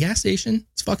work at the gas station.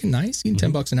 It's fucking nice. You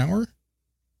can $10 an hour.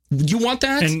 You want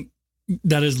that? And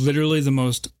that is literally the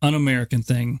most un-American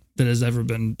thing that has ever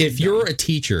been. If you're a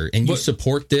teacher and you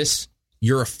support this,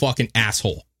 you're a fucking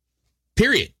asshole.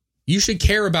 Period. You should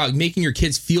care about making your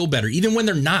kids feel better, even when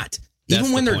they're not.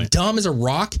 Even when they're dumb as a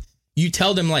rock, you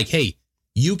tell them like, hey,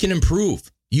 you can improve.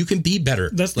 You can be better.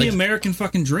 That's the American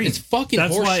fucking dream. It's fucking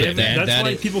horseshit. That's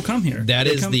why people come here. That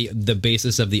is the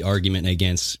basis of the argument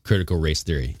against critical race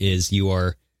theory, is you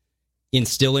are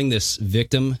instilling this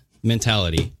victim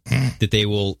mentality that they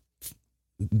will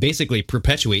basically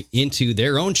perpetuate into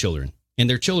their own children and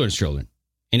their children's children,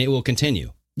 and it will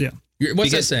continue. Yeah.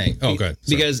 What's that saying? Oh, good.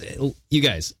 Because you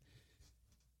guys,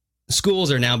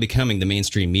 schools are now becoming the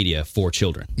mainstream media for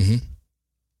children. Mm-hmm.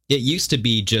 It used to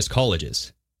be just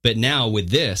colleges. But now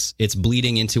with this, it's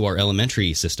bleeding into our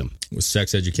elementary system. With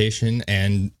sex education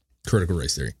and critical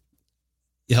race theory.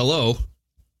 Hello?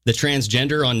 The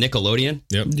transgender on Nickelodeon?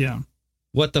 Yep. Yeah.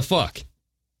 What the fuck?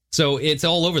 So it's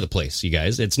all over the place, you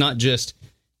guys. It's not just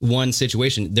one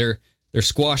situation. They're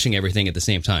squashing everything at the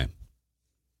same time.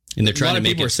 And they're trying to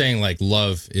make people are saying like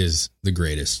love is the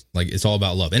greatest. Like it's all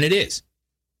about love. And it is.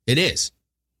 It is.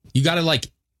 You got to like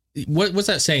what's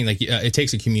that saying? Like, it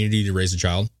takes a community to raise a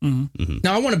child. Mm-hmm. Mm-hmm.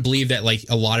 Now, I want to believe that like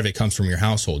a lot of it comes from your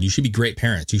household. You should be great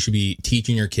parents. You should be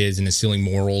teaching your kids and instilling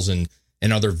morals and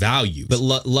other values. But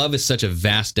love is such a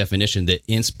vast definition that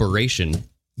inspiration,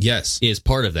 is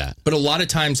part of that. But a lot of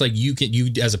times, like you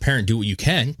as a parent do what you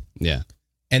can,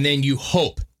 and then you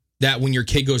hope that when your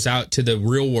kid goes out to the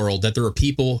real world, that there are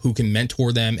people who can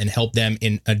mentor them and help them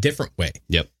in a different way.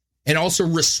 Yep, and also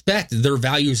respect their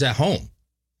values at home.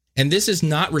 And this is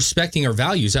not respecting our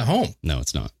values at home. No,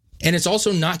 it's not. And it's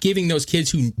also not giving those kids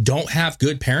who don't have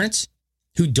good parents,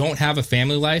 who don't have a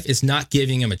family life, it's not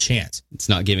giving them a chance. It's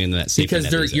not giving them that safety net.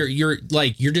 Because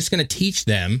you're just going to teach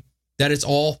them that it's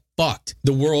all fucked.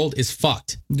 The world is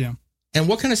fucked. Yeah. And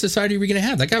what kind of society are we going to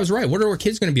have? That guy was right. What are our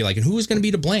kids going to be like? And who is going to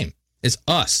be to blame? It's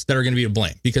us that are going to be to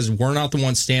blame, because we're not the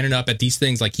ones standing up at these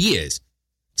things like he is,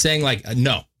 saying like,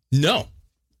 no.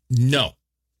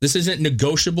 This isn't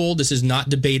negotiable. This is not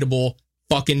debatable.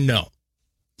 Fucking no.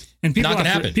 And people not gonna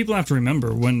happen. People have to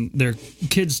remember when their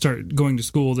kids start going to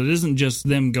school that it isn't just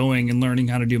them going and learning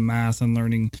how to do math and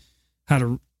learning how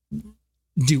to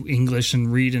do English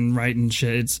and read and write and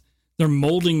shit. They're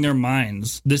molding their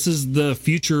minds. This is the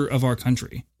future of our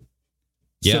country.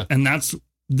 Yeah. And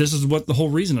this is what the whole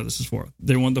reason of this is for.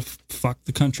 They want to fuck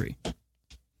the country.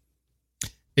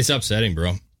 It's upsetting,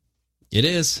 bro. It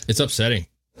is. It's upsetting.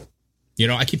 You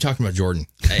know, I keep talking about Jordan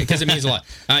because it means a lot.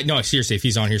 No, seriously, if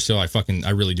he's on here still, I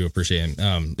really do appreciate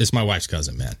him. It's my wife's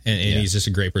cousin, man. And he's just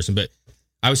a great person. But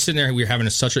I was sitting there and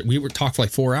we were talking for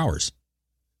like 4 hours.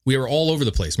 We were all over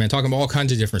the place, man, talking about all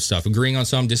kinds of different stuff, agreeing on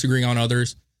some, disagreeing on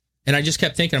others. And I just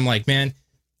kept thinking, I'm like, man,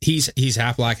 he's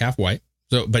half black, half white.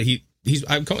 So, but he's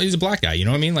a black guy, you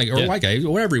know what I mean? Like, or a white guy,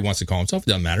 whatever he wants to call himself, it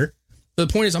doesn't matter. But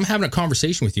the point is, I'm having a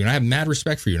conversation with you, and I have mad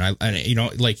respect for you, and you know,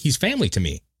 like, he's family to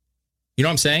me. You know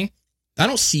what I'm saying? I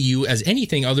don't see you as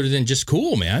anything other than just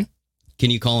cool, man.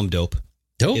 Can you call him dope?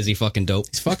 Dope? Is he fucking dope?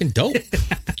 He's fucking dope.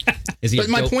 Is he? But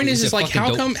my point is like,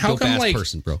 how come, like,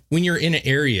 person, bro? When you're in an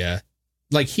area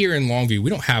like here in Longview, we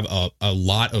don't have a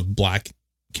lot of black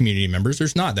community members.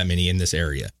 There's not that many in this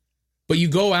area. But you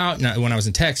go out, and when I was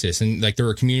in Texas, and like there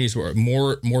were communities where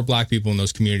more black people in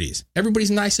those communities. Everybody's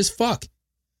nice as fuck.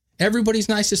 Everybody's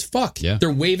nice as fuck. Yeah.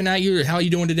 They're waving at you. How you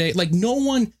doing today? Like, no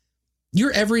one,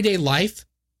 your everyday life,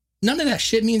 none of that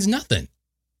shit means nothing.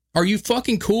 Are you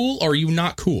fucking cool or are you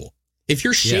not cool? If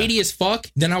you're shady as fuck,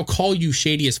 then I'll call you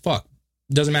shady as fuck.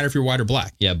 Doesn't matter if you're white or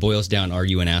black. Yeah, boils down, are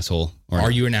you an asshole? Or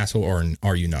are you an asshole or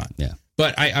are you not? Yeah.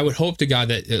 But I would hope to God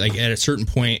that like at a certain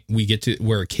point we get to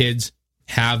where kids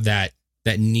have that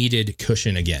needed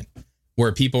cushion again,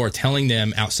 where people are telling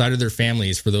them outside of their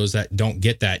families, for those that don't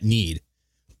get that need.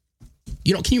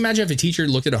 You know, can you imagine if a teacher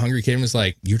looked at a hungry kid and was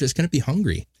like, you're just going to be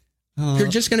hungry. You're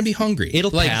just going to be hungry.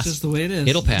 It'll like, pass. That's just the way it is.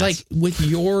 It'll pass. Like with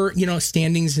your, you know,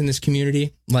 standings in this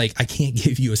community, like I can't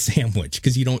give you a sandwich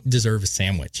because you don't deserve a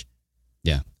sandwich.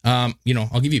 Yeah. You know,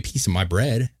 I'll give you a piece of my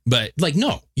bread, but like,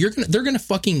 no, they're going to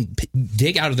fucking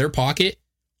dig out of their pocket,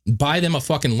 buy them a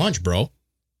fucking lunch, bro.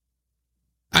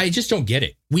 I just don't get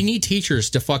it. We need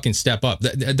teachers to fucking step up.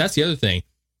 That's the other thing.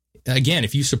 Again,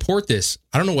 if you support this,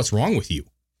 I don't know what's wrong with you.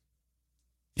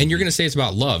 And you're going to say it's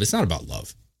about love. It's not about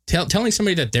love. Telling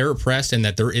somebody that they're oppressed and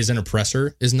that there is an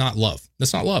oppressor is not love.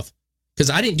 That's not love. Because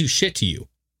I didn't do shit to you.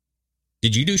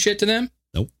 Did you do shit to them?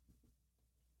 Nope.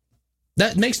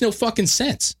 That makes no fucking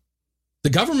sense. The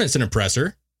government's an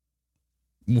oppressor.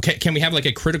 Can we have like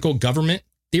a critical government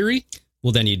theory?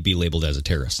 Well, then you'd be labeled as a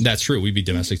terrorist. That's true. We'd be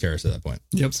domestic terrorists at that point.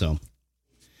 Yep. So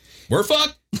we're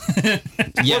fucked. Yeah,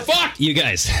 we're fucked. You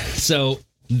guys. So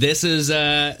this is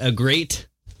a great.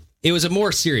 It was a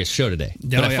more serious show today,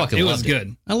 but I fucking loved it. It was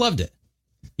good. I loved it.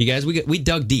 You guys, we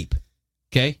dug deep.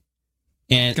 Okay,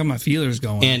 and got my feelers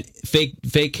going. And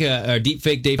deep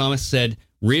fake Dave Thomas said,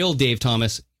 "Real Dave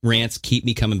Thomas rants keep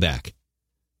me coming back."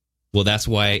 Well, that's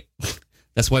why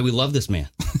we love this man.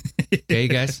 Okay, you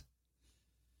guys.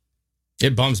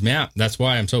 It bums me out. That's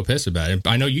why I'm so pissed about it.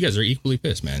 I know you guys are equally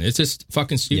pissed, man. It's just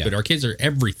fucking stupid. Yeah. Our kids are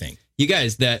everything. You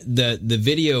guys, that the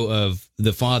video of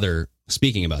the father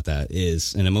speaking about that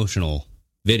is an emotional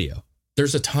video.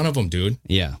 There's a ton of them, dude.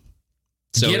 Yeah.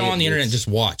 So get on the internet and just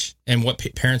watch and what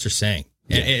parents are saying.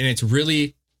 And it's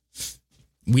really,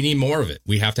 we need more of it.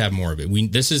 We have to have more of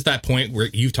it. This is that point where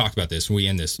you've talked about this. When we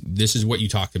end this. This is what you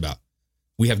talked about.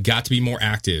 We have got to be more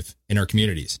active in our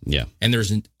communities. Yeah. And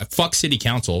there's a fuck city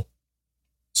council,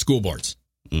 school boards.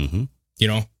 Mm-hmm. You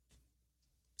know,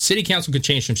 city council could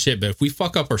change some shit, but if we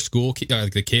fuck up our school,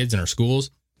 the kids in our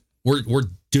schools, we're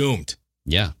doomed.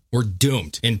 Yeah. We're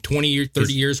doomed. In 20 years,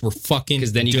 30 years, we're fucking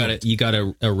because then doomed. you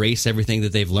gotta erase everything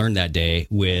that they've learned that day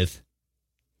with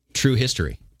true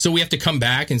history. So we have to come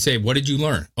back and say, what did you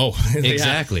learn? Oh,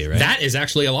 exactly. Right. That is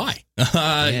actually a lie.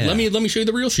 Let me show you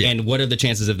the real shit. And what are the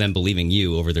chances of them believing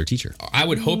you over their teacher? I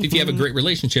would hope if you have a great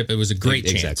relationship, it was a great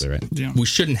chance. Exactly right. Yeah. We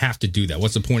shouldn't have to do that.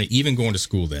 What's the point of even going to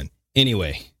school then?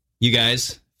 Anyway, you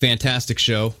guys, fantastic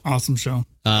show. Awesome show.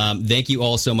 Thank you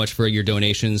all so much for your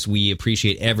donations. We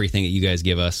appreciate everything that you guys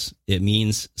give us. It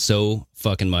means so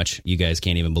fucking much. You guys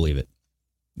can't even believe it.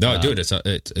 No, dude,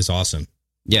 it's awesome.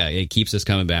 Yeah, it keeps us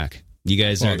coming back. You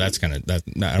guys are. That's kind of that.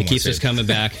 It keeps us coming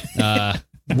back.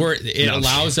 It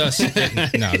allows us.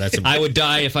 I would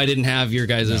die if I didn't have your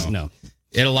guys'. No.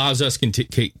 It allows us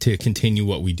to continue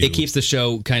what we do. It keeps the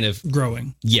show kind of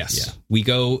growing. Yes. Yeah. We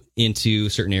go into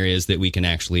certain areas that we can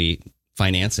actually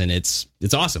finance, and it's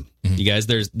awesome. Mm-hmm. You guys,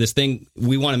 there's this thing.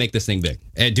 We want to make this thing big.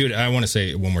 Dude, I want to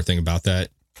say one more thing about that.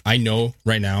 I know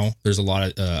right now there's a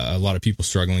lot of people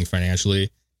struggling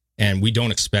financially, and we don't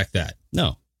expect that.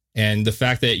 No. And the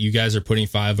fact that you guys are putting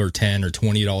 $5 or $10 or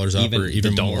 $20 up, or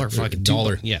even more, fucking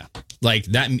 $1, yeah, like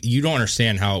that, you don't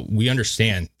understand how we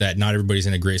understand that not everybody's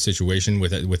in a great situation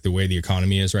with the way the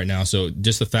economy is right now. So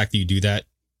just the fact that you do that,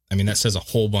 I mean, that says a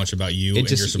whole bunch about you and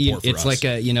your support for us. It's like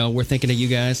we're thinking of you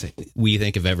guys. We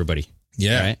think of everybody.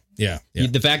 Yeah. Right? Yeah.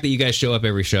 The fact that you guys show up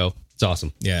every show, it's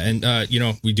awesome. Yeah.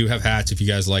 And, we do have hats. If you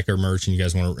guys like our merch and you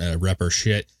guys want to rep our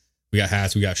shit, we got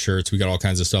hats, we got shirts, we got all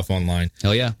kinds of stuff online.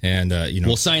 Hell yeah. And,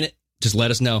 we'll sign it. Just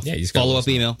let us know. Yeah. You just follow up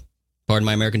email,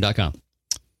 pardonmyamerican.com.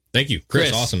 Thank you,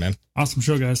 Chris. Awesome, man. Awesome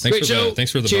show, guys. Thanks Great for show.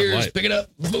 Thanks for the Cheers. Bud Light. Pick it up.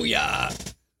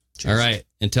 Booyah. Cheers. All right.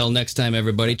 Until next time,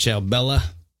 everybody. Ciao, Bella.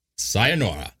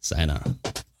 Sayonara. Sayonara.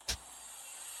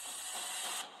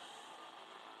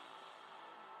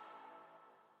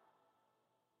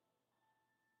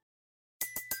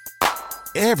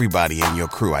 Everybody in your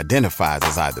crew identifies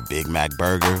as either Big Mac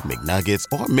Burger, McNuggets,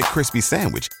 or McCrispy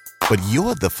Sandwich. But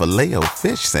you're the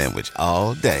Filet-O-Fish Sandwich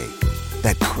all day.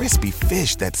 That crispy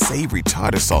fish, that savory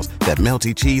tartar sauce, that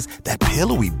melty cheese, that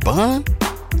pillowy bun.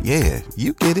 Yeah,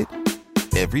 you get it.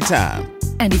 Every time.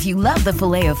 And if you love the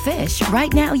Filet-O-Fish,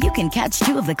 right now you can catch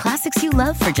 2 of the classics you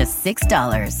love for just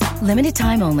 $6. Limited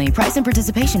time only. Price and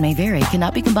participation may vary.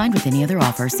 Cannot be combined with any other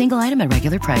offer. Single item at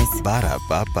regular price.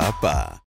 Ba-da-ba-ba-ba.